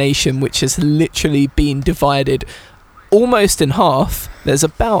unite a nation which has literally been divided almost in half. There's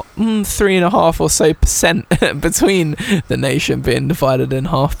about 3.5% or so between the nation being divided in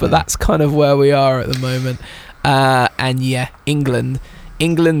half, but that's kind of where we are at the moment. And yeah,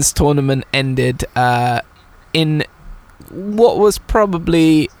 England's tournament ended in what was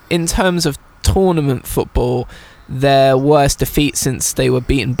probably, in terms of tournament football, their worst defeat since they were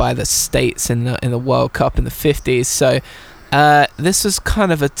beaten by the States in the World Cup in the 50s. So this was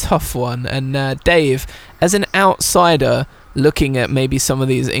kind of a tough one. And Dave, as an outsider looking at maybe some of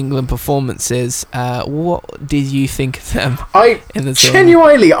these England performances, what did you think of them? I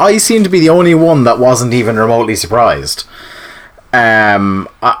seem to be the only one that wasn't even remotely surprised.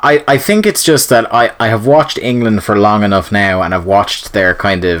 I think it's just that I have watched England for long enough now, and I've watched their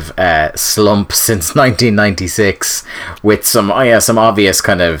kind of slump since 1996 with some obvious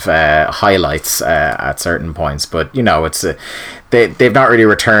kind of highlights at certain points. But you know, it's they've not really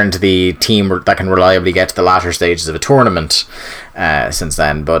returned to the team that can reliably get to the latter stages of a tournament since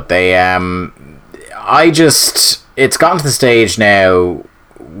then. But they it's gotten to the stage now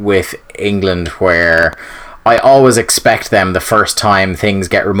with England where I always expect them, the first time things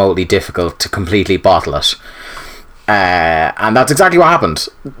get remotely difficult, to completely bottle it. And that's exactly what happened.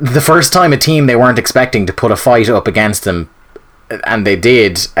 The first time a team they weren't expecting to put a fight up against them, and they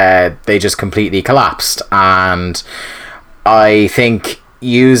did, they just completely collapsed. And I think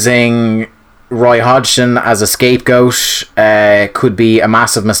using Roy Hodgson as a scapegoat could be a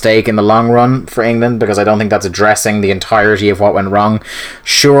massive mistake in the long run for England, because I don't think that's addressing the entirety of what went wrong.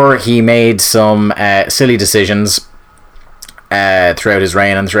 Sure, he made some silly decisions throughout his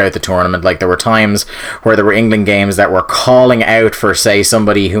reign and throughout the tournament. Like, there were times where there were England games that were calling out for, say,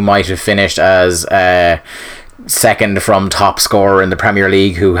 somebody who might have finished as second from top scorer in the Premier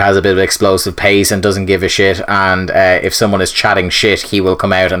League, who has a bit of explosive pace and doesn't give a shit, and if someone is chatting shit, he will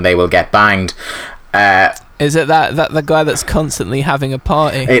come out and they will get banged. Is it that the guy that's constantly having a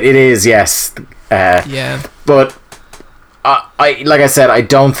party? It is, yes. Yeah. But I like I said, I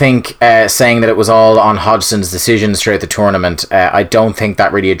don't think saying that it was all on Hodgson's decisions throughout the tournament, I don't think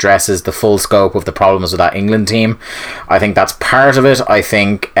that really addresses the full scope of the problems with that England team. I think that's part of it. I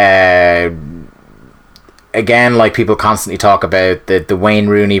think again, like people constantly talk about, the Wayne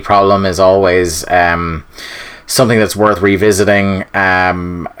Rooney problem is always something that's worth revisiting.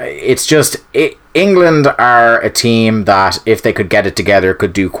 It's just England are a team that, if they could get it together,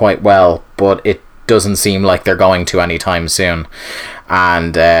 could do quite well, but it doesn't seem like they're going to anytime soon.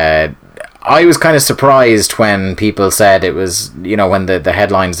 And I was kind of surprised when people said it was, when the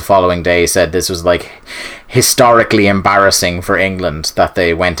headlines the following day said this was like historically embarrassing for England that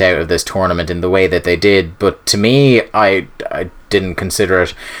they went out of this tournament in the way that they did. But to me, I didn't consider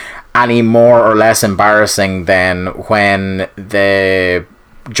it any more or less embarrassing than when the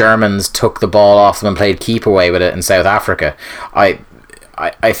Germans took the ball off them and played keep away with it in South Africa.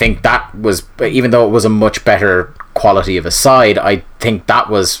 I think that was, even though it was a much better quality of a side, I think that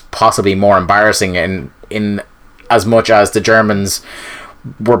was possibly more embarrassing in as much as the Germans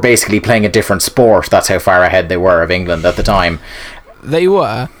were basically playing a different sport. That's how far ahead they were of England at the time. They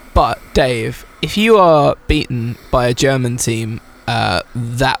were, but Dave, if you are beaten by a German team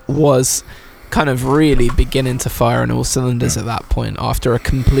that was kind of really beginning to fire on all cylinders at that point, after a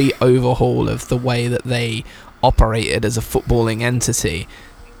complete overhaul of the way that they operated as a footballing entity,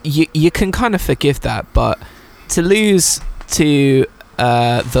 you can kind of forgive that. But to lose to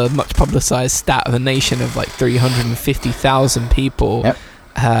the much publicized stat of a nation of like 350,000 people, yep.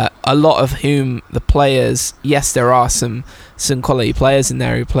 A lot of whom the players, yes, there are some quality players in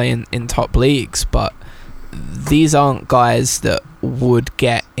there who play in top leagues, but these aren't guys that would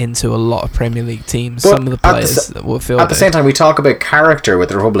get into a lot of Premier League teams. But some of the players that will feel at the same time, we talk about character with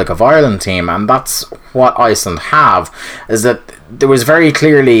the Republic of Ireland team, and that's what Iceland have, is that there was very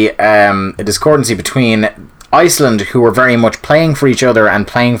clearly a discordancy between Iceland, who were very much playing for each other and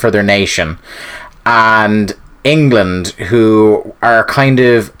playing for their nation, and England, who are kind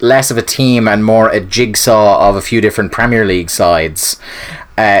of less of a team and more a jigsaw of a few different Premier League sides,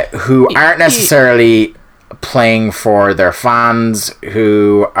 who aren't necessarily playing for their fans,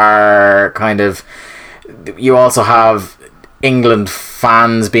 who are kind of... You also have England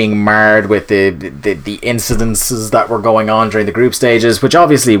fans being marred with the incidences that were going on during the group stages, which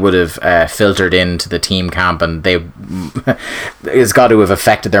obviously would have filtered into the team camp, and it's got to have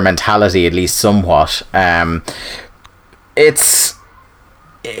affected their mentality at least somewhat. It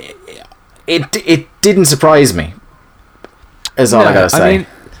didn't surprise me, is all I gotta say. I mean,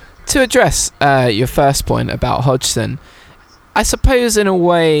 to address your first point about Hodgson, I suppose in a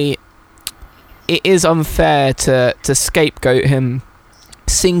way it is unfair to scapegoat him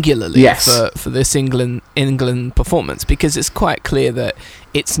singularly for this England performance, because it's quite clear that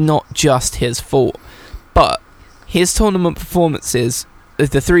it's not just his fault. But his tournament performances,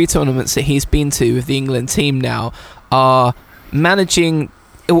 the 3 tournaments that he's been to with the England team now, are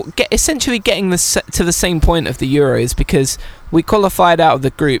essentially getting to the same point of the Euros, because we qualified out of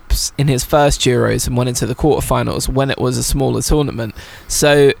the groups in his first Euros and went into the quarterfinals when it was a smaller tournament.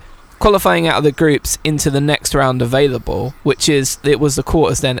 So qualifying out of the groups into the next round available, it was the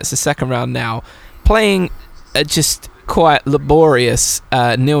quarters then, it's the second round now, playing just quite laborious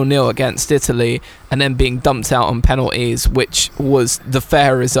 0-0 against Italy, and then being dumped out on penalties, which was the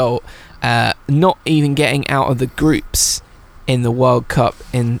fair result, not even getting out of the groups in the World Cup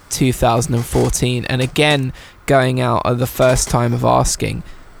in 2014, and again going out at the first time of asking.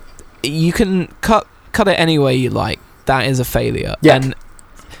 You can cut it any way you like. That is a failure. Yeah. And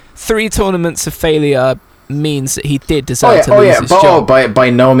 3 tournaments of failure means that he did deserve to lose his job. By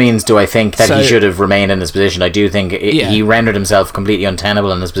no means do I think that he should have remained in this position. I do think he rendered himself completely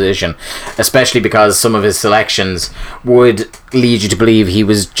untenable in this position, especially because some of his selections would lead you to believe he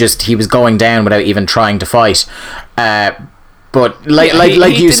was going down without even trying to fight. But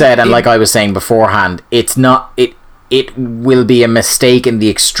like you said, and like I was saying beforehand, it's not it. It will be a mistake in the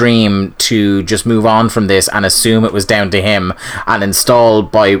extreme to just move on from this and assume it was down to him and install,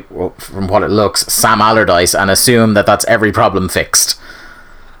 from what it looks, Sam Allardyce, and assume that that's every problem fixed.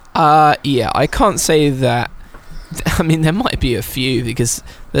 Yeah, I can't say that. I mean, there might be a few, because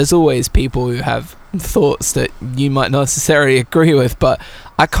there's always people who have thoughts that you might not necessarily agree with, but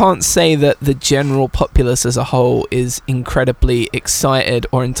I can't say that the general populace as a whole is incredibly excited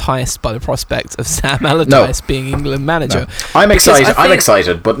or enticed by the prospect of Sam Allardyce being England manager. No. I'm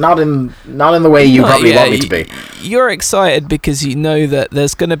excited, but not in the way you probably want me to be. You're excited because you know that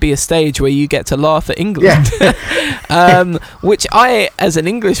there's going to be a stage where you get to laugh at England, which I, as an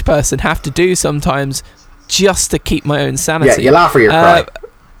English person, have to do sometimes just to keep my own sanity. Yeah, you laugh or you cry.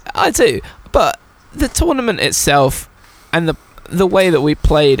 I do, but the tournament itself and the way that we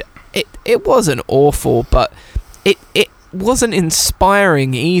played, it wasn't awful, but it wasn't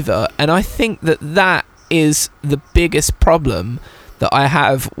inspiring either. And I think that is the biggest problem that I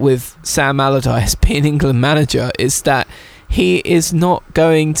have with Sam Allardyce being England manager, is that he is not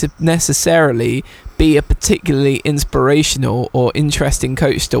going to necessarily be a particularly inspirational or interesting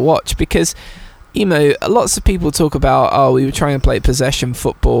coach to watch, because lots of people talk about, we were trying to play possession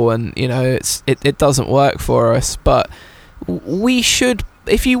football and, it doesn't work for us. But we should,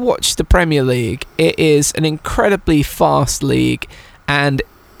 if you watch the Premier League, it is an incredibly fast league, and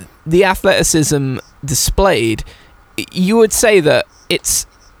the athleticism displayed, you would say that it's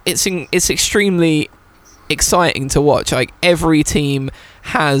extremely exciting to watch. Like, every team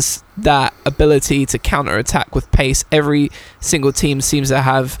has that ability to counter-attack with pace. Every single team seems to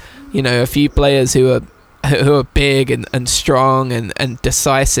have a few players who are big and strong and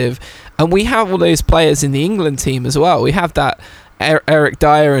decisive, and we have all those players in the England team as well. We have that Eric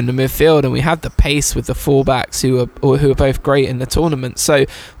Dyer in the midfield, and we have the pace with the fullbacks who are both great in the tournament. So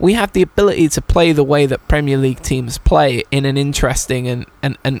we have the ability to play the way that Premier League teams play in an interesting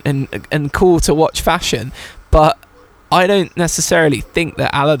and cool to watch fashion. But I don't necessarily think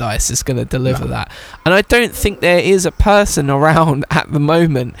that Allardyce is going to deliver that. And I don't think there is a person around at the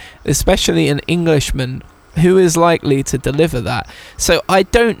moment, especially an Englishman, who is likely to deliver that. So I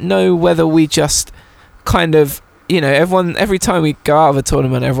don't know whether we just kind of, every time we go out of a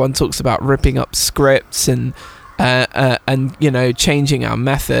tournament, everyone talks about ripping up scripts and changing our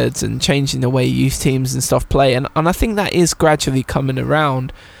methods and changing the way youth teams and stuff play. And I think that is gradually coming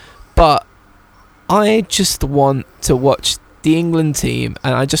around. But I just want to watch the England team,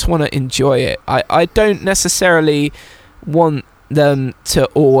 and I just want to enjoy it. I don't necessarily want them to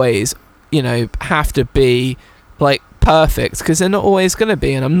always, have to be like perfect, because they're not always going to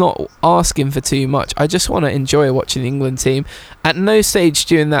be, and I'm not asking for too much. I just want to enjoy watching the England team. At no stage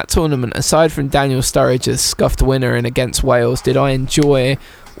during that tournament, aside from Daniel Sturridge's scuffed winner in against Wales, did I enjoy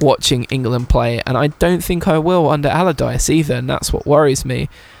watching England play, and I don't think I will under Allardyce either, and that's what worries me.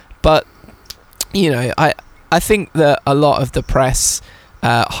 But I think that a lot of the press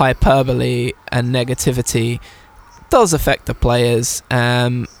hyperbole and negativity does affect the players.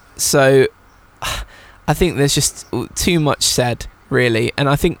 So I think there's just too much said, really. And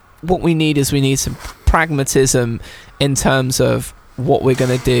I think what we need some pragmatism in terms of what we're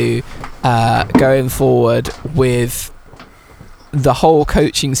going to do going forward with the whole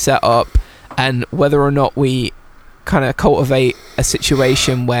coaching setup, and whether or not we kind of cultivate a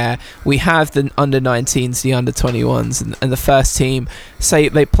situation where we have the under-19s, the under-21s, and the first team, say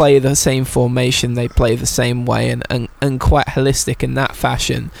they play the same formation, they play the same way, and quite holistic in that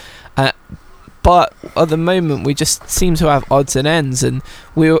fashion. But at the moment, we just seem to have odds and ends, and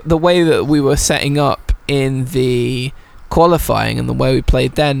the way that we were setting up in the qualifying and the way we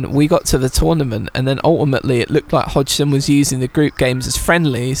played then, we got to the tournament, and then ultimately it looked like Hodgson was using the group games as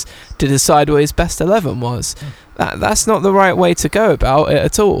friendlies to decide what his best 11 was. That's not the right way to go about it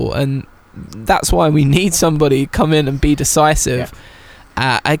at all, and that's why we need somebody come in and be decisive.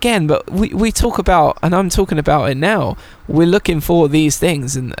 Again, but we talk about, and I'm talking about it now, we're looking for these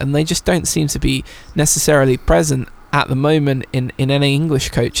things, and they just don't seem to be necessarily present at the moment in any English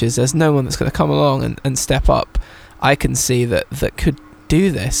coaches. There's no one that's going to come along and step up, I can see, that could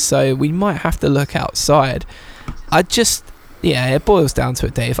do this. So we might have to look outside. It boils down to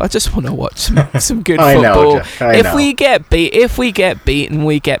it, Dave. I just want to watch some good football. If we get beaten,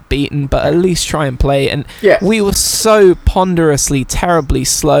 we get beaten, but at least try and play. And we were so ponderously, terribly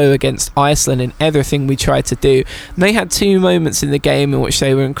slow against Iceland in everything we tried to do. And they had 2 moments in the game in which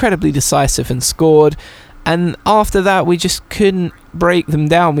they were incredibly decisive and scored. And after that, we just couldn't break them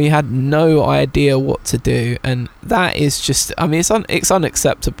down. We had no idea what to do. And that is just, it's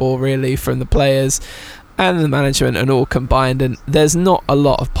unacceptable, really, from the players and the management and all combined. And there's not a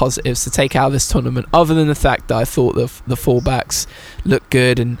lot of positives to take out of this tournament, other than the fact that I thought the fullbacks looked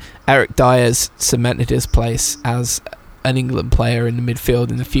good, and Eric Dyer's cemented his place as an England player in the midfield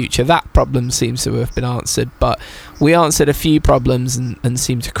in the future. That problem seems to have been answered, but we answered a few problems and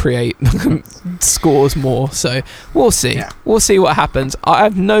seem to create scores more. So we'll see. Yeah. We'll see what happens. I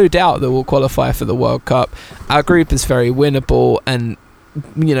have no doubt that we'll qualify for the World Cup. Our group is very winnable, and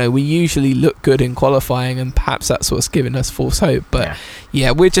we usually look good in qualifying, and perhaps that's what's giving us false hope. But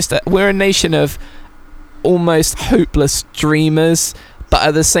yeah, we're a nation of almost hopeless dreamers, but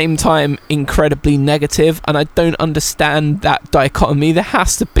at the same time incredibly negative, and I don't understand that dichotomy. There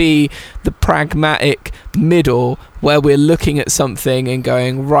has to be the pragmatic middle where we're looking at something and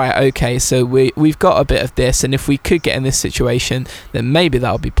going, right, okay, so we've got a bit of this, and if we could get in this situation, then maybe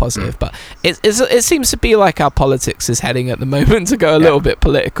that'll be positive. But it seems to be like our politics is heading at the moment to go a little bit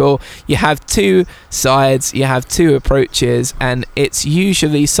political. You have two sides, you have two approaches, and it's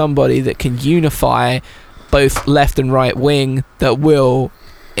usually somebody that can unify both left and right wing that will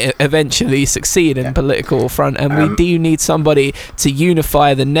eventually succeed in political front, and we do need somebody to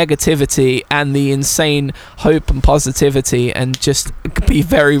unify the negativity and the insane hope and positivity, and just be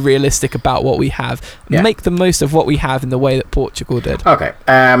very realistic about what we have, make the most of what we have in the way that Portugal did. Okay,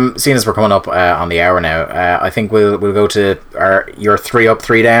 seeing as we're coming up on the hour now, I think we'll go to your 3 up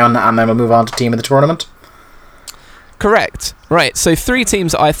 3 down, and then we'll move on to team of the tournament. Correct. Right, so 3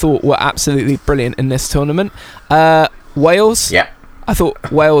 teams I thought were absolutely brilliant in this tournament. Wales. Yeah. I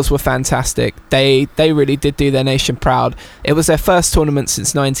thought Wales were fantastic. They really did do their nation proud. It was their first tournament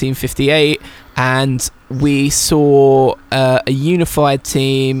since 1958, and we saw a unified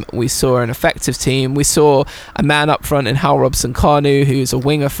team. We saw an effective team. We saw a man up front in Hal Robson-Kanu, who's a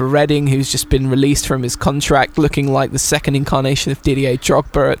winger for Reading, who's just been released from his contract, looking like the second incarnation of Didier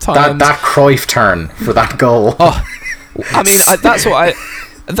Drogba at times. That Cruyff turn for that goal. Oh, I mean, that's what I...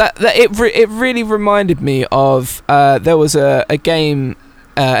 It really reminded me of there was a game,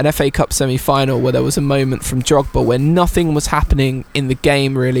 an FA Cup semi-final, where there was a moment from Drogba where nothing was happening in the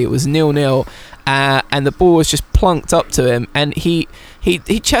game really. It was 0-0, and the ball was just plunked up to him, and he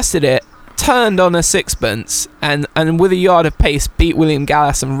chested it, turned on a sixpence, and with a yard of pace beat William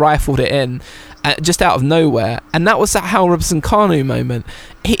Gallas and rifled it in. Just out of nowhere, and that was that Hal Robson-Kanu moment.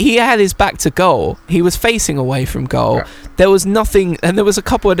 He had his back to goal. He was facing away from goal. Yeah. There was nothing, and there was a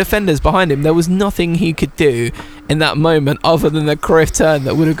couple of defenders behind him. There was nothing he could do in that moment other than the Cruyff turn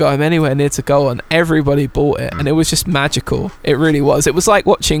that would have got him anywhere near to goal, and everybody bought it, and it was just magical. It really was. It was like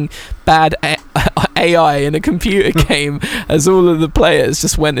watching bad AI in a computer game as all of the players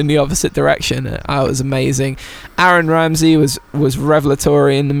just went in the opposite direction. It was amazing. Aaron Ramsey was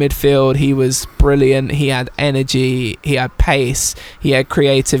revelatory in the midfield. He was brilliant. He had energy, he had pace, he had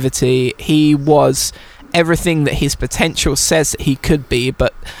creativity. He was everything that his potential says that he could be,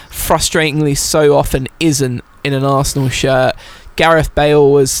 but frustratingly so often isn't in an Arsenal shirt. Gareth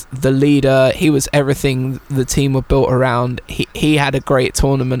Bale was the leader. He was everything the team were built around. He had a great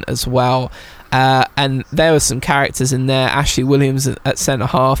tournament as well. And there were some characters in there. Ashley Williams at centre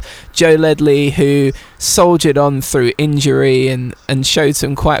half, Joe Ledley, who soldiered on through injury and showed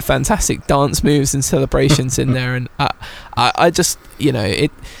some quite fantastic dance moves and celebrations in there. And I just,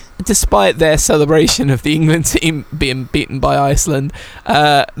 despite their celebration of the England team being beaten by Iceland,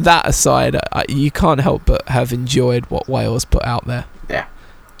 that aside, you can't help but have enjoyed what Wales put out there. Yeah,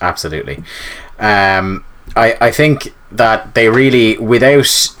 absolutely. I think that they really,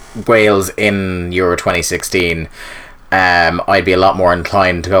 without Wales in Euro 2016, I'd be a lot more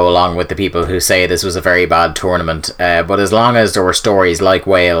inclined to go along with the people who say this was a very bad tournament, but as long as there were stories like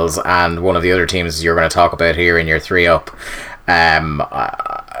Wales and one of the other teams you're going to talk about here in your 3 up,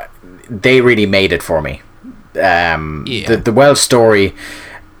 they really made it for me. The Welsh story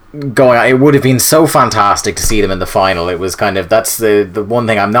going on, it would have been so fantastic to see them in the final. It was kind of, that's the one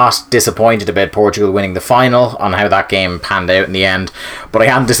thing I'm not disappointed about Portugal winning the final on how that game panned out in the end, but I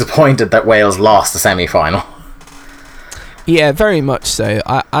am disappointed that Wales lost the semi-final. Yeah, very much so.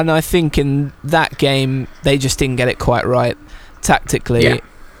 I think in that game they just didn't get it quite right tactically,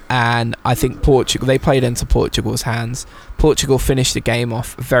 and I think Portugal, they played into Portugal's hands. Portugal finished the game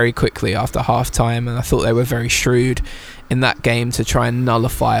off very quickly after half-time, and I thought they were very shrewd in that game to try and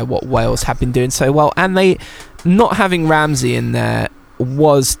nullify what Wales had been doing so well. And they, not having Ramsey in there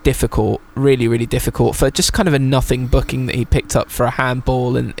was difficult, really, really difficult, for just kind of a nothing booking that he picked up for a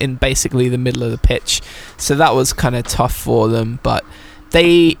handball in basically the middle of the pitch. So that was kind of tough for them, but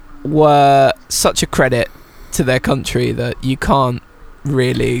they were such a credit to their country that you can't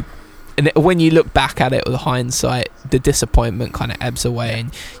really... And when you look back at it with hindsight, the disappointment kind of ebbs away,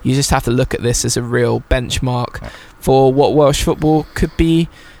 and you just have to look at this as a real benchmark for what Welsh football could be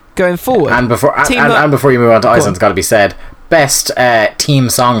going forward. And before you move on to Iceland, it's got to be said, best team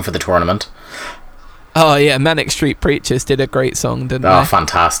song for the tournament. Oh yeah, Manic Street Preachers did a great song, didn't they? Oh,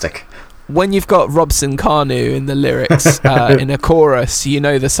 fantastic. When you've got Robson Kanu in the lyrics in a chorus, you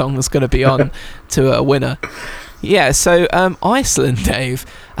know the song's going to be on to a winner. Yeah, so Iceland, Dave.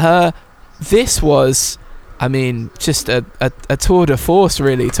 This was, I mean, just a tour de force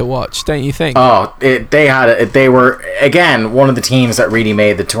really to watch, don't you think? Oh, they were, again, one of the teams that really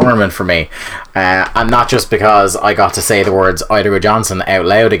made the tournament for me. And not just because I got to say the words Idaho Johnson out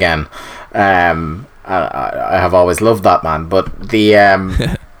loud again. I have always loved that man, but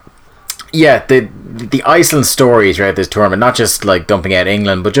the yeah, the Iceland story throughout this tournament, not just like dumping out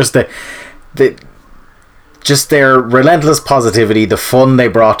England, but just just their relentless positivity, the fun they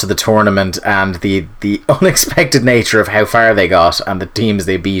brought to the tournament, and the unexpected nature of how far they got and the teams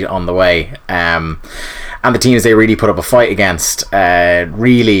they beat on the way, and the teams they really put up a fight against,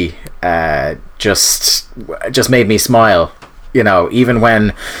 really just made me smile. You know, even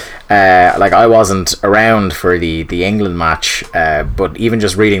when like I wasn't around for the England match, but even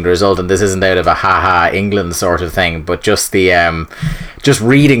just reading the result, and this isn't out of a haha England sort of thing, but just the just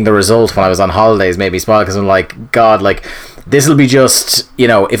reading the result when I was on holidays made me smile, because I'm like, God, like this will be just, you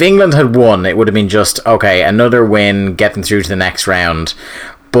know, if England had won, it would have been just okay, another win, getting through to the next round.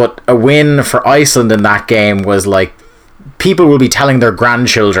 But a win for Iceland in that game was like, people will be telling their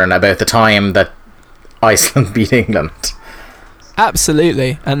grandchildren about the time that Iceland beat England.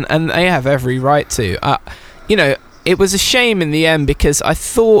 Absolutely, and they have every right to. You know, it was a shame in the end, because I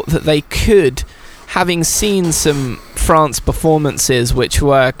thought that they could, having seen some France performances which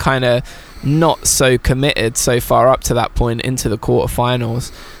were kind of not so committed so far up to that point into the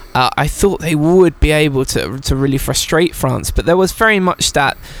quarterfinals, I thought they would be able to really frustrate France, but there was very much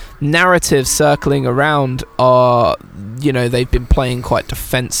that narrative circling around. You know, they've been playing quite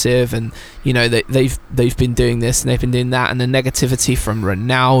defensive, and you know they've been doing this and they've been doing that, and the negativity from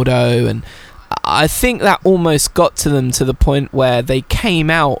Ronaldo, and I think that almost got to them to the point where they came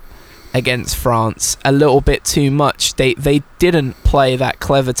out against France a little bit too much. They didn't play that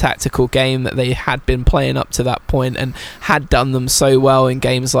clever tactical game that they had been playing up to that point, and had done them so well in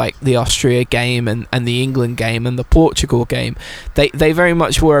games like the Austria game and the England game and the Portugal game. They very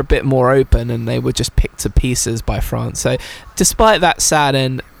much were a bit more open, and they were just picked to pieces by France. So despite that sad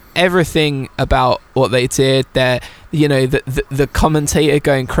end, everything about what they did there, you know, the commentator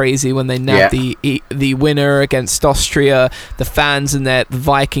going crazy when they nabbed the winner against Austria, the fans and the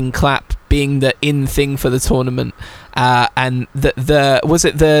Viking clap being the in thing for the tournament, and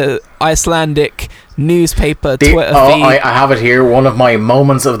the Icelandic newspaper Twitter feed. I have it here. One of my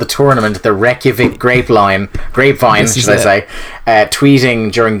moments of the tournament, the Reykjavik grapevine, should I say,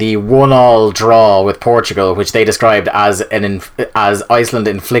 tweeting during the 1-1 draw with Portugal, which they described as Iceland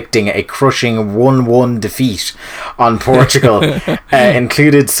inflicting a crushing 1-1 defeat on Portugal,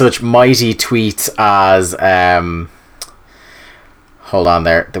 included such mighty tweets as hold on,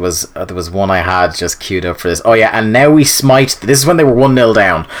 there was one I had just queued up for this. Oh yeah, and now we smite. This is when they were 1-0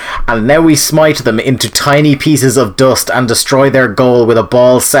 down, and now we smite them into tiny pieces of dust and destroy their goal with a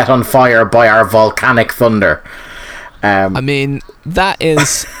ball set on fire by our volcanic thunder. I mean, that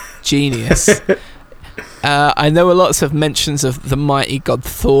is genius. I know lots of mentions of the mighty god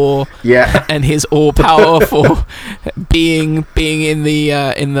Thor, and his all-powerful being in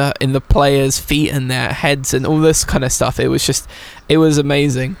the players' feet and their heads and all this kind of stuff. It was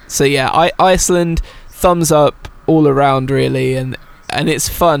amazing. So yeah, Iceland, thumbs up all around really, and it's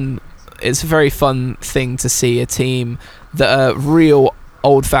fun. It's a very fun thing to see a team that are real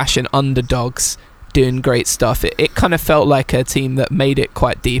old-fashioned underdogs doing great stuff. It kind of felt like a team that made it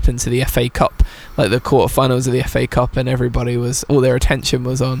quite deep into the FA Cup, like the quarterfinals of the FA Cup, and all their attention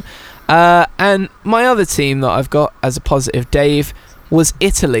was on. And my other team that I've got as a positive, Dave, was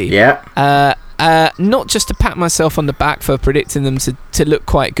Italy. Yeah. Not just to pat myself on the back for predicting them to look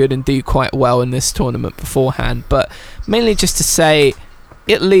quite good and do quite well in this tournament beforehand, but mainly just to say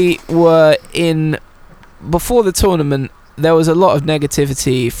Italy were in, before the tournament, there was a lot of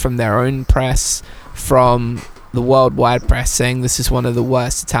negativity from their own press, from the worldwide press, saying this is one of the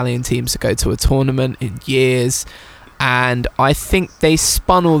worst Italian teams to go to a tournament in years. And I think they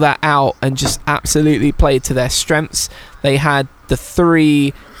spun all that out and just absolutely played to their strengths. They had the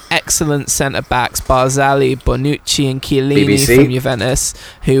three excellent centre-backs, Barzagli, Bonucci and Chiellini from Juventus,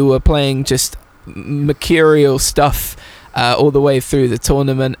 who were playing just mercurial stuff all the way through the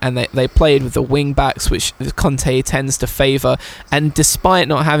tournament, and they played with the wing backs, which Conte tends to favour, and despite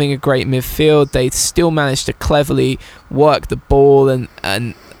not having a great midfield, they still managed to cleverly work the ball and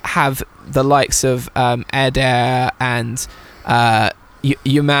have the likes of Eder and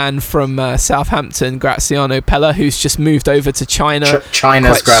your man from Southampton, Graziano Pella, who's just moved over to China.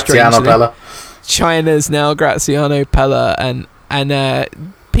 China's Graziano Pella. China's now Graziano Pella, and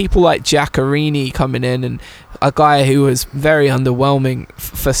people like Giaccherini coming in, and a guy who was very underwhelming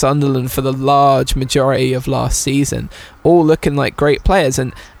for Sunderland for the large majority of last season, all looking like great players.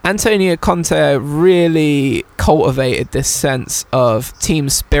 And Antonio Conte really cultivated this sense of team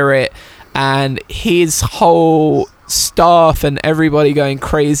spirit, and his whole staff and everybody going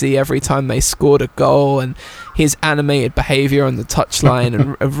crazy every time they scored a goal, and his animated behaviour on the touchline,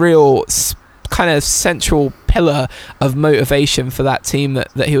 and a real kind of central pillar of motivation for that team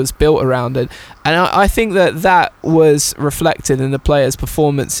that he was built around. And I think that was reflected in the players'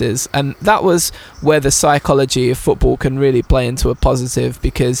 performances, and that was where the psychology of football can really play into a positive,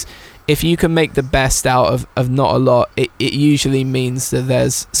 because if you can make the best out of not a lot, it usually means that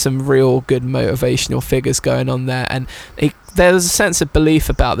there's some real good motivational figures going on there, and there was a sense of belief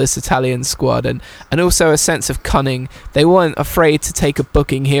about this Italian squad, and also a sense of cunning. They weren't afraid to take a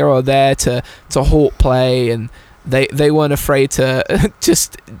booking here or there to halt play, and they weren't afraid to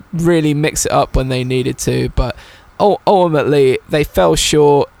just really mix it up when they needed to. But ultimately, they fell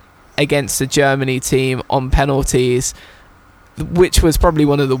short against the Germany team on penalties, which was probably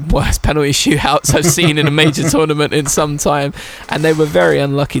one of the worst penalty shootouts I've seen in a major tournament in some time, and they were very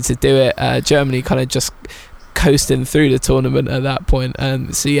unlucky to do it. Germany kind of just coasting through the tournament at that point.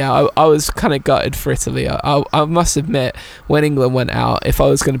 So yeah, I was kind of gutted for Italy. I must admit, when England went out, if I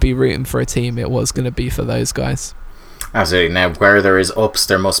was going to be rooting for a team, it was going to be for those guys. Absolutely. Now, where there is ups,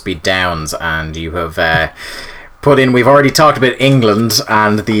 there must be downs, and you have put in, we've already talked about England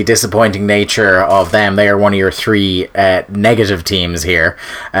and the disappointing nature of them. They are one of your three negative teams here,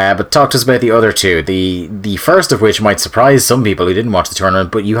 but talk to us about the other two, the first of which might surprise some people who didn't watch the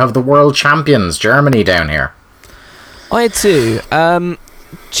tournament, but you have the world champions Germany down here. I do.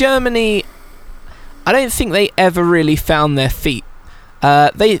 Germany, I don't think they ever really found their feet.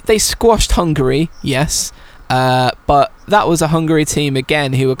 They squashed Hungary, yes, but that was a Hungary team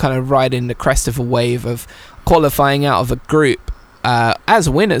again who were kind of riding the crest of a wave of qualifying out of a group as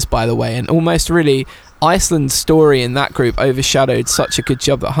winners, by the way, and almost really Iceland's story in that group overshadowed such a good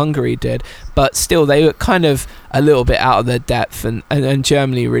job that Hungary did, but still they were kind of a little bit out of their depth, and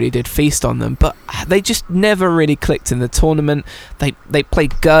Germany really did feast on them, but they just never really clicked in the tournament. They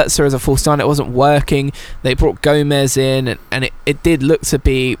played Goetze as a false nine, it wasn't working. They brought Gomez in, and it did look to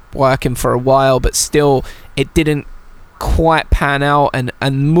be working for a while, but still it didn't quite pan out, and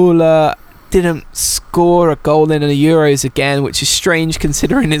Müller didn't score a goal in the Euros again, which is strange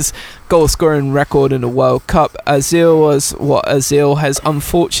considering his goal scoring record in the World Cup. Ozil was what Ozil has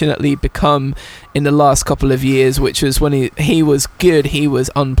unfortunately become in the last couple of years, which was when he was good, he was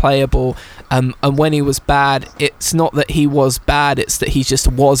unplayable, and when he was bad, it's not that he was bad, it's that he just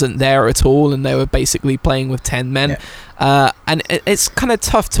wasn't there at all, and they were basically playing with 10 men. And it's kind of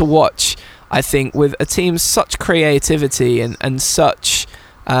tough to watch, I think, with a team such creativity and such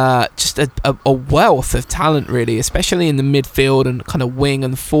just a wealth of talent, really, especially in the midfield and kind of wing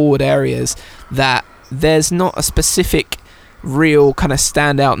and forward areas, that there's not a specific real kind of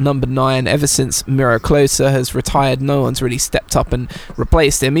standout number 9. Ever since Miro Klose has retired, no one's really stepped up and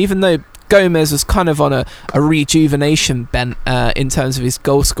replaced him, even though Gomez was kind of on a rejuvenation bent in terms of his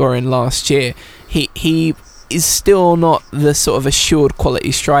goal scoring last year. He is still not the sort of assured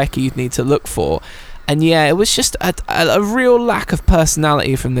quality striker you'd need to look for. And yeah, it was just a real lack of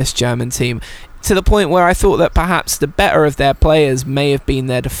personality from this German team, to the point where I thought that perhaps the better of their players may have been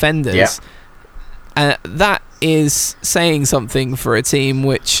their defenders. That is saying something for a team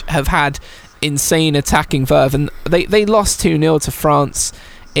which have had insane attacking verve. And they lost 2-0 to France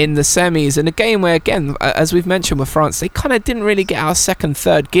in the semis, in a game where, again, as we've mentioned with France, they kind of didn't really get out of second,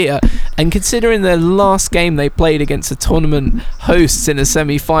 third gear, and considering the last game they played against the tournament hosts in a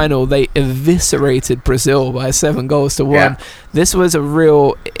semi-final, they eviscerated Brazil by 7-1. This was a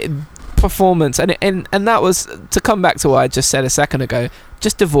real performance, and that was, to come back to what I just said a second ago,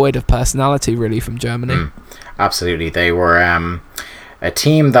 just devoid of personality, really, from Germany. Absolutely. They were a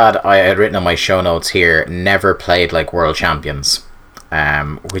team that I had written on my show notes here, never played like world champions.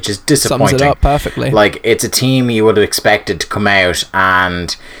 Which is disappointing. Sums it up perfectly. Like, it's a team you would have expected to come out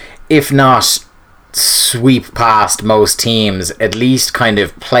and, if not sweep past most teams, at least kind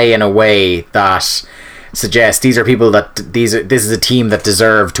of play in a way that suggests these are people that this is a team that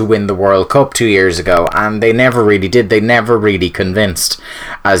deserved to win the World Cup 2 years ago, and they never really did. They never really convinced,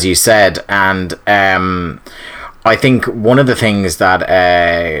 as you said. And I think one of the things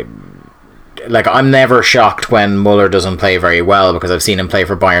that like, I'm never shocked when Muller doesn't play very well, because I've seen him play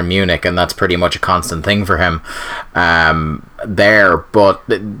for Bayern Munich, and that's pretty much a constant thing for him there. But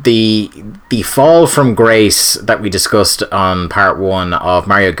the the fall from grace that we discussed on part 1 of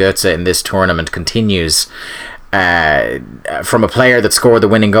Mario Götze in this tournament continues. From a player that scored the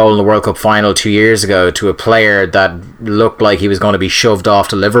winning goal in the World Cup final 2 years ago to a player that looked like he was going to be shoved off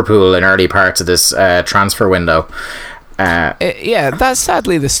to Liverpool in early parts of this transfer window. That's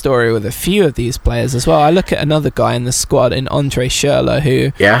sadly the story with a few of these players as well. I look at another guy in the squad in Andre Schürrle,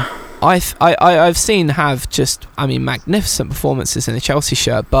 who I've seen have just, magnificent performances in a Chelsea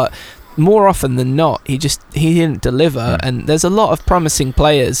shirt, but more often than not, he didn't deliver. And there's a lot of promising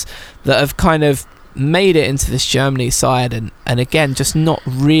players that have kind of made it into this Germany side and again just not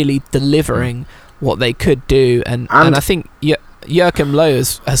really delivering what they could do, and I think Joachim Low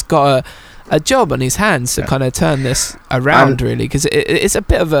has got a job on his hands to kind of turn this around, really, because it's a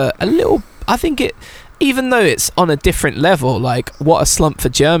bit of a little, I think it, even though it's on a different level, like what a slump for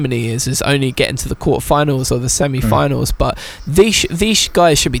Germany is only getting to the quarterfinals or the semi-finals, but these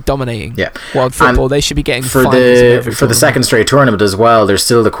guys should be dominating world football. They should be getting for the second straight tournament as well. There's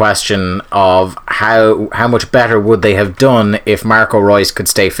still the question of how much better would they have done if Marco Reus could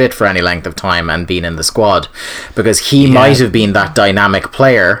stay fit for any length of time and been in the squad, because he might have been that dynamic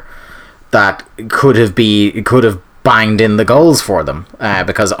player that could have banged in the goals for them,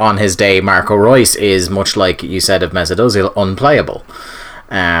 because on his day Marco Reus is, much like you said of Mesut Ozil, unplayable.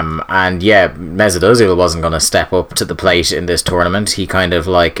 Mesut Ozil wasn't going to step up to the plate in this tournament. He kind of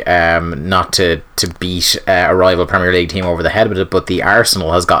not to beat a rival Premier League team over the head with it, but the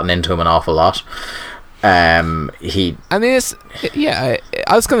Arsenal has gotten into him an awful lot. I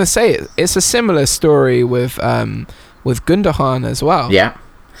was going to say it's a similar story with Gundogan as well. Yeah.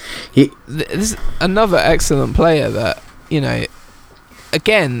 This is another excellent player that,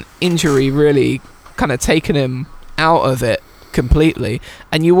 again, injury really kind of taken him out of it completely,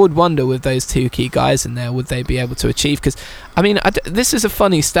 and you would wonder, with those two key guys in there, would they be able to achieve? Because this is a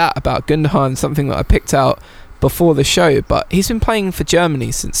funny stat about Gundogan, something that I picked out before the show, but he's been playing for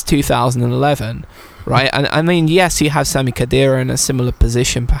Germany since 2011, right? And yes, he has Sami Khedira in a similar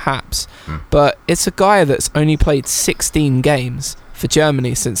position perhaps, but it's a guy that's only played 16 games for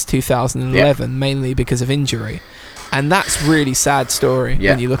Germany since 2011, mainly because of injury, and that's really sad story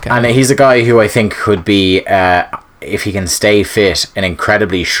when you look at it. And he's a guy who I think could be, if he can stay fit, an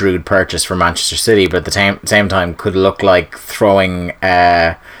incredibly shrewd purchase for Manchester City, but at the same time could look like throwing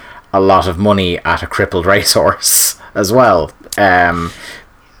a lot of money at a crippled racehorse as well.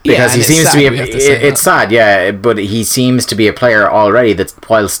 Because he seems to be it's sad, but he seems to be a player already that,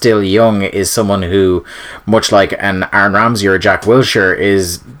 while still young, is someone who, much like an Aaron Ramsey or Jack Wilshere,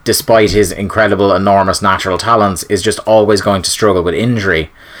 is, despite his incredible, enormous natural talents, is just always going to struggle with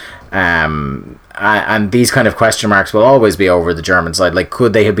injury. And these kind of question marks will always be over the German side. Like,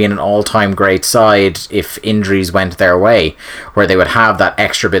 could they have been an all-time great side if injuries went their way, where they would have that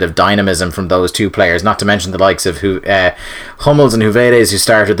extra bit of dynamism from those two players, not to mention the likes of Hummels and Huvedes, who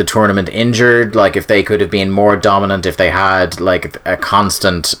started the tournament injured? Like, if they could have been more dominant, if they had like a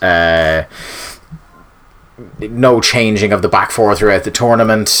constant no changing of the back four throughout the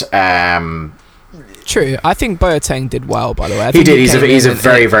tournament. True. I think Boateng did well, by the way. He did. He's a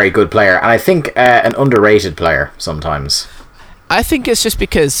very, very good player, and I think an underrated player sometimes. I think it's just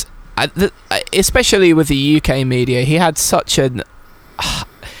because, especially with the UK media, he had such a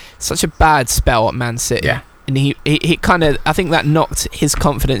bad spell at Man City. Yeah. And he kind of, I think that knocked his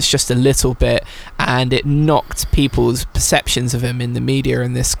confidence just a little bit, and it knocked people's perceptions of him in the media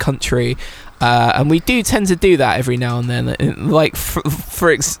in this country. And we do tend to do that every now and then. Like, for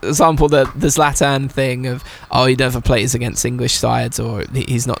example, the Zlatan thing of, he never plays against English sides, or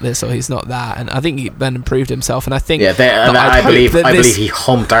he's not this, or he's not that. And I think he then improved himself. And I think... I believe he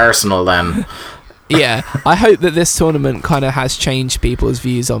humped Arsenal then. Yeah, I hope that this tournament kind of has changed people's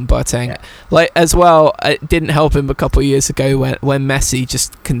views on Boateng. Yeah. Like, as well, it didn't help him a couple of years ago when Messi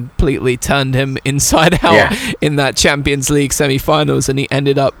just completely turned him inside out in that Champions League semi-finals, and he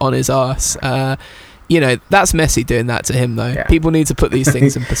ended up on his arse. That's Messi doing that to him, though. Yeah. People need to put these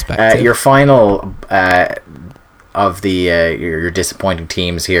things in perspective. Your final of the your disappointing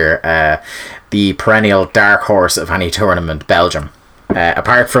teams here, the perennial dark horse of any tournament, Belgium.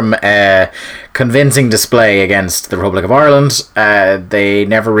 Apart from a convincing display against the Republic of Ireland, they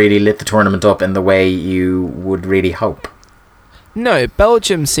never really lit the tournament up in the way you would really hope. No,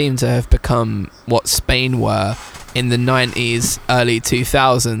 Belgium seem to have become what Spain were in the 90s, early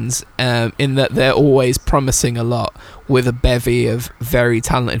 2000s, in that they're always promising a lot with a bevy of very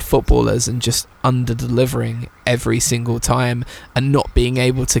talented footballers and just under-delivering every single time and not being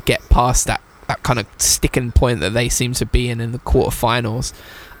able to get past that kind of sticking point that they seem to be in the quarterfinals.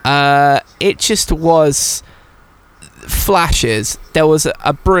 It just was... flashes. There was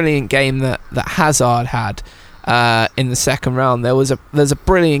a brilliant game that Hazard had in the second round. There's a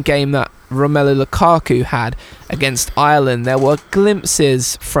brilliant game that Romelu Lukaku had against Ireland. There were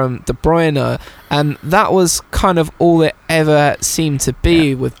glimpses from De Bruyne, and that was kind of all it ever seemed to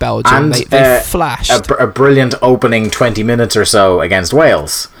be with Belgium. And they flashed a brilliant opening 20 minutes or so against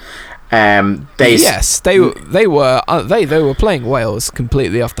Wales. They were playing Wales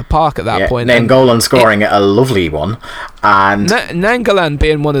completely off the park at that point. Nainggolan scoring a lovely one, and Nainggolan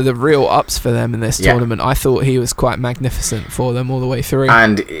being one of the real ups for them in this tournament. I thought he was quite magnificent for them all the way through.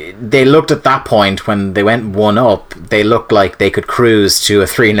 And they looked at that point when they went 1-up. They looked like they could cruise to a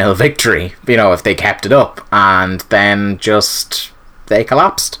 3-0 victory, if they kept it up, and then just they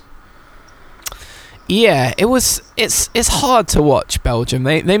collapsed. Yeah, it's hard to watch Belgium.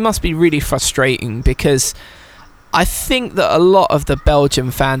 They must be really frustrating, because I think that a lot of the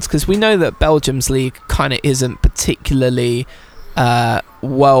Belgium fans, because we know that Belgium's league kind of isn't particularly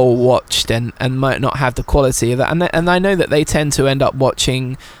well watched and might not have the quality of that, and I know that they tend to end up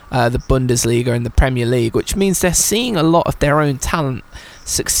watching the Bundesliga and the Premier League, which means they're seeing a lot of their own talent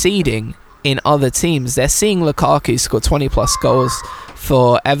succeeding in other teams. They're seeing Lukaku score 20 plus goals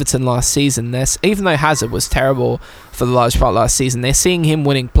for Everton last season. Even though Hazard was terrible for the large part last season, they're seeing him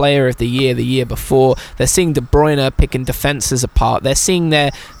winning Player of the year before. They're seeing De Bruyne picking defences apart. They're seeing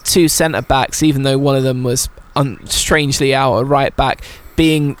their two centre-backs, even though one of them was strangely out at right back,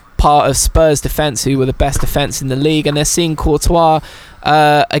 being part of Spurs' defence, who were the best defence in the league. And they're seeing Courtois,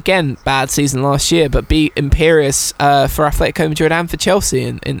 again, bad season last year, but be imperious for Atletico Madrid and for Chelsea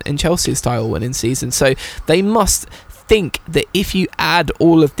in Chelsea's title winning season. So they must think that if you add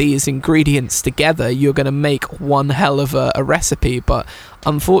all of these ingredients together, you're going to make one hell of a recipe. But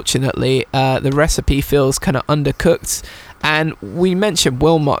unfortunately, the recipe feels kind of undercooked. And we mentioned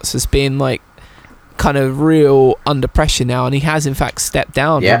Wilmots as being like kind of real under pressure now, and he has in fact stepped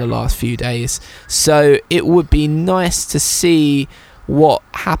down in the last few days. So it would be nice to see what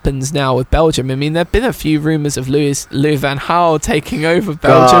happens now with Belgium. I mean, there have been a few rumours of Louis van Gaal taking over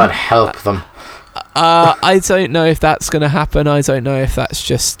Belgium. God help them. I don't know if that's going to happen. I don't know if that's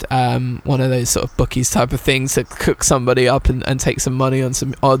just one of those sort of bookies type of things that cook somebody up and take some money on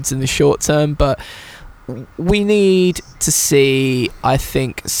some odds in the short term. But we need to see, I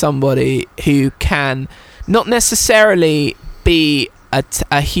think, somebody who can not necessarily be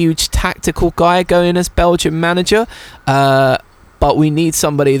a huge tactical guy going as Belgium manager, but we need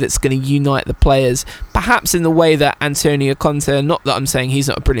somebody that's going to unite the players, perhaps in the way that Antonio Conte, not that I'm saying he's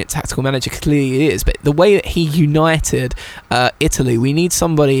not a brilliant tactical manager, clearly he is, but the way that he united Italy, we need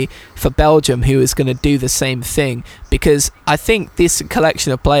somebody for Belgium who is going to do the same thing, because I think this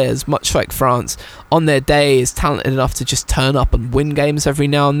collection of players, much like France, on their day is talented enough to just turn up and win games every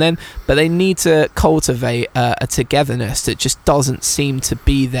now and then, but they need to cultivate a togetherness that just doesn't seem to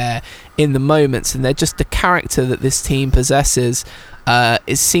be there in the moments, and they're just the character that this team possesses.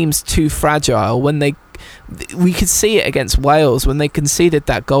 It seems too fragile. We could see it against Wales when they conceded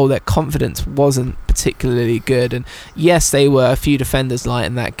that goal. Their confidence wasn't particularly good, and yes, they were a few defenders light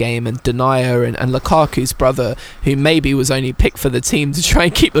in that game, and Denayer and Lukaku's brother, who maybe was only picked for the team to try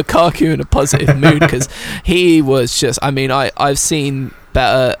and keep Lukaku in a positive mood, because he was just, I mean, I've seen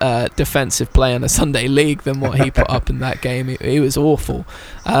better defensive play in a Sunday league than what he put up in that game. He was awful.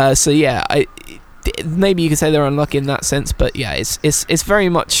 So yeah, maybe you could say they're unlucky in that sense, but yeah, it's very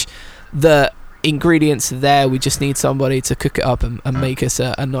much the ingredients are there. We just need somebody to cook it up and make us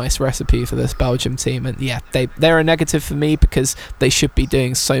a nice recipe for this Belgium team. And yeah, they're a negative for me, because they should be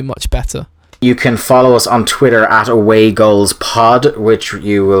doing so much better. You can follow us on Twitter at AwayGoalsPod, which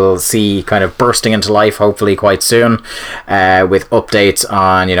you will see kind of bursting into life hopefully quite soon, with updates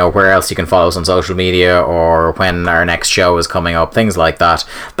on, where else you can follow us on social media, or when our next show is coming up, things like that.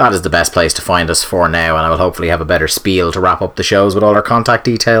 That is the best place to find us for now, and I will hopefully have a better spiel to wrap up the shows with all our contact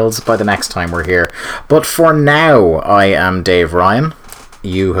details by the next time we're here. But for now, I am Dave Ryan.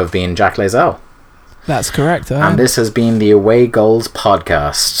 You have been Jack Lazell. That's correct. And this has been the Away Goals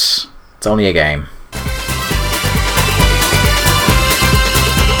Podcast. It's only a game.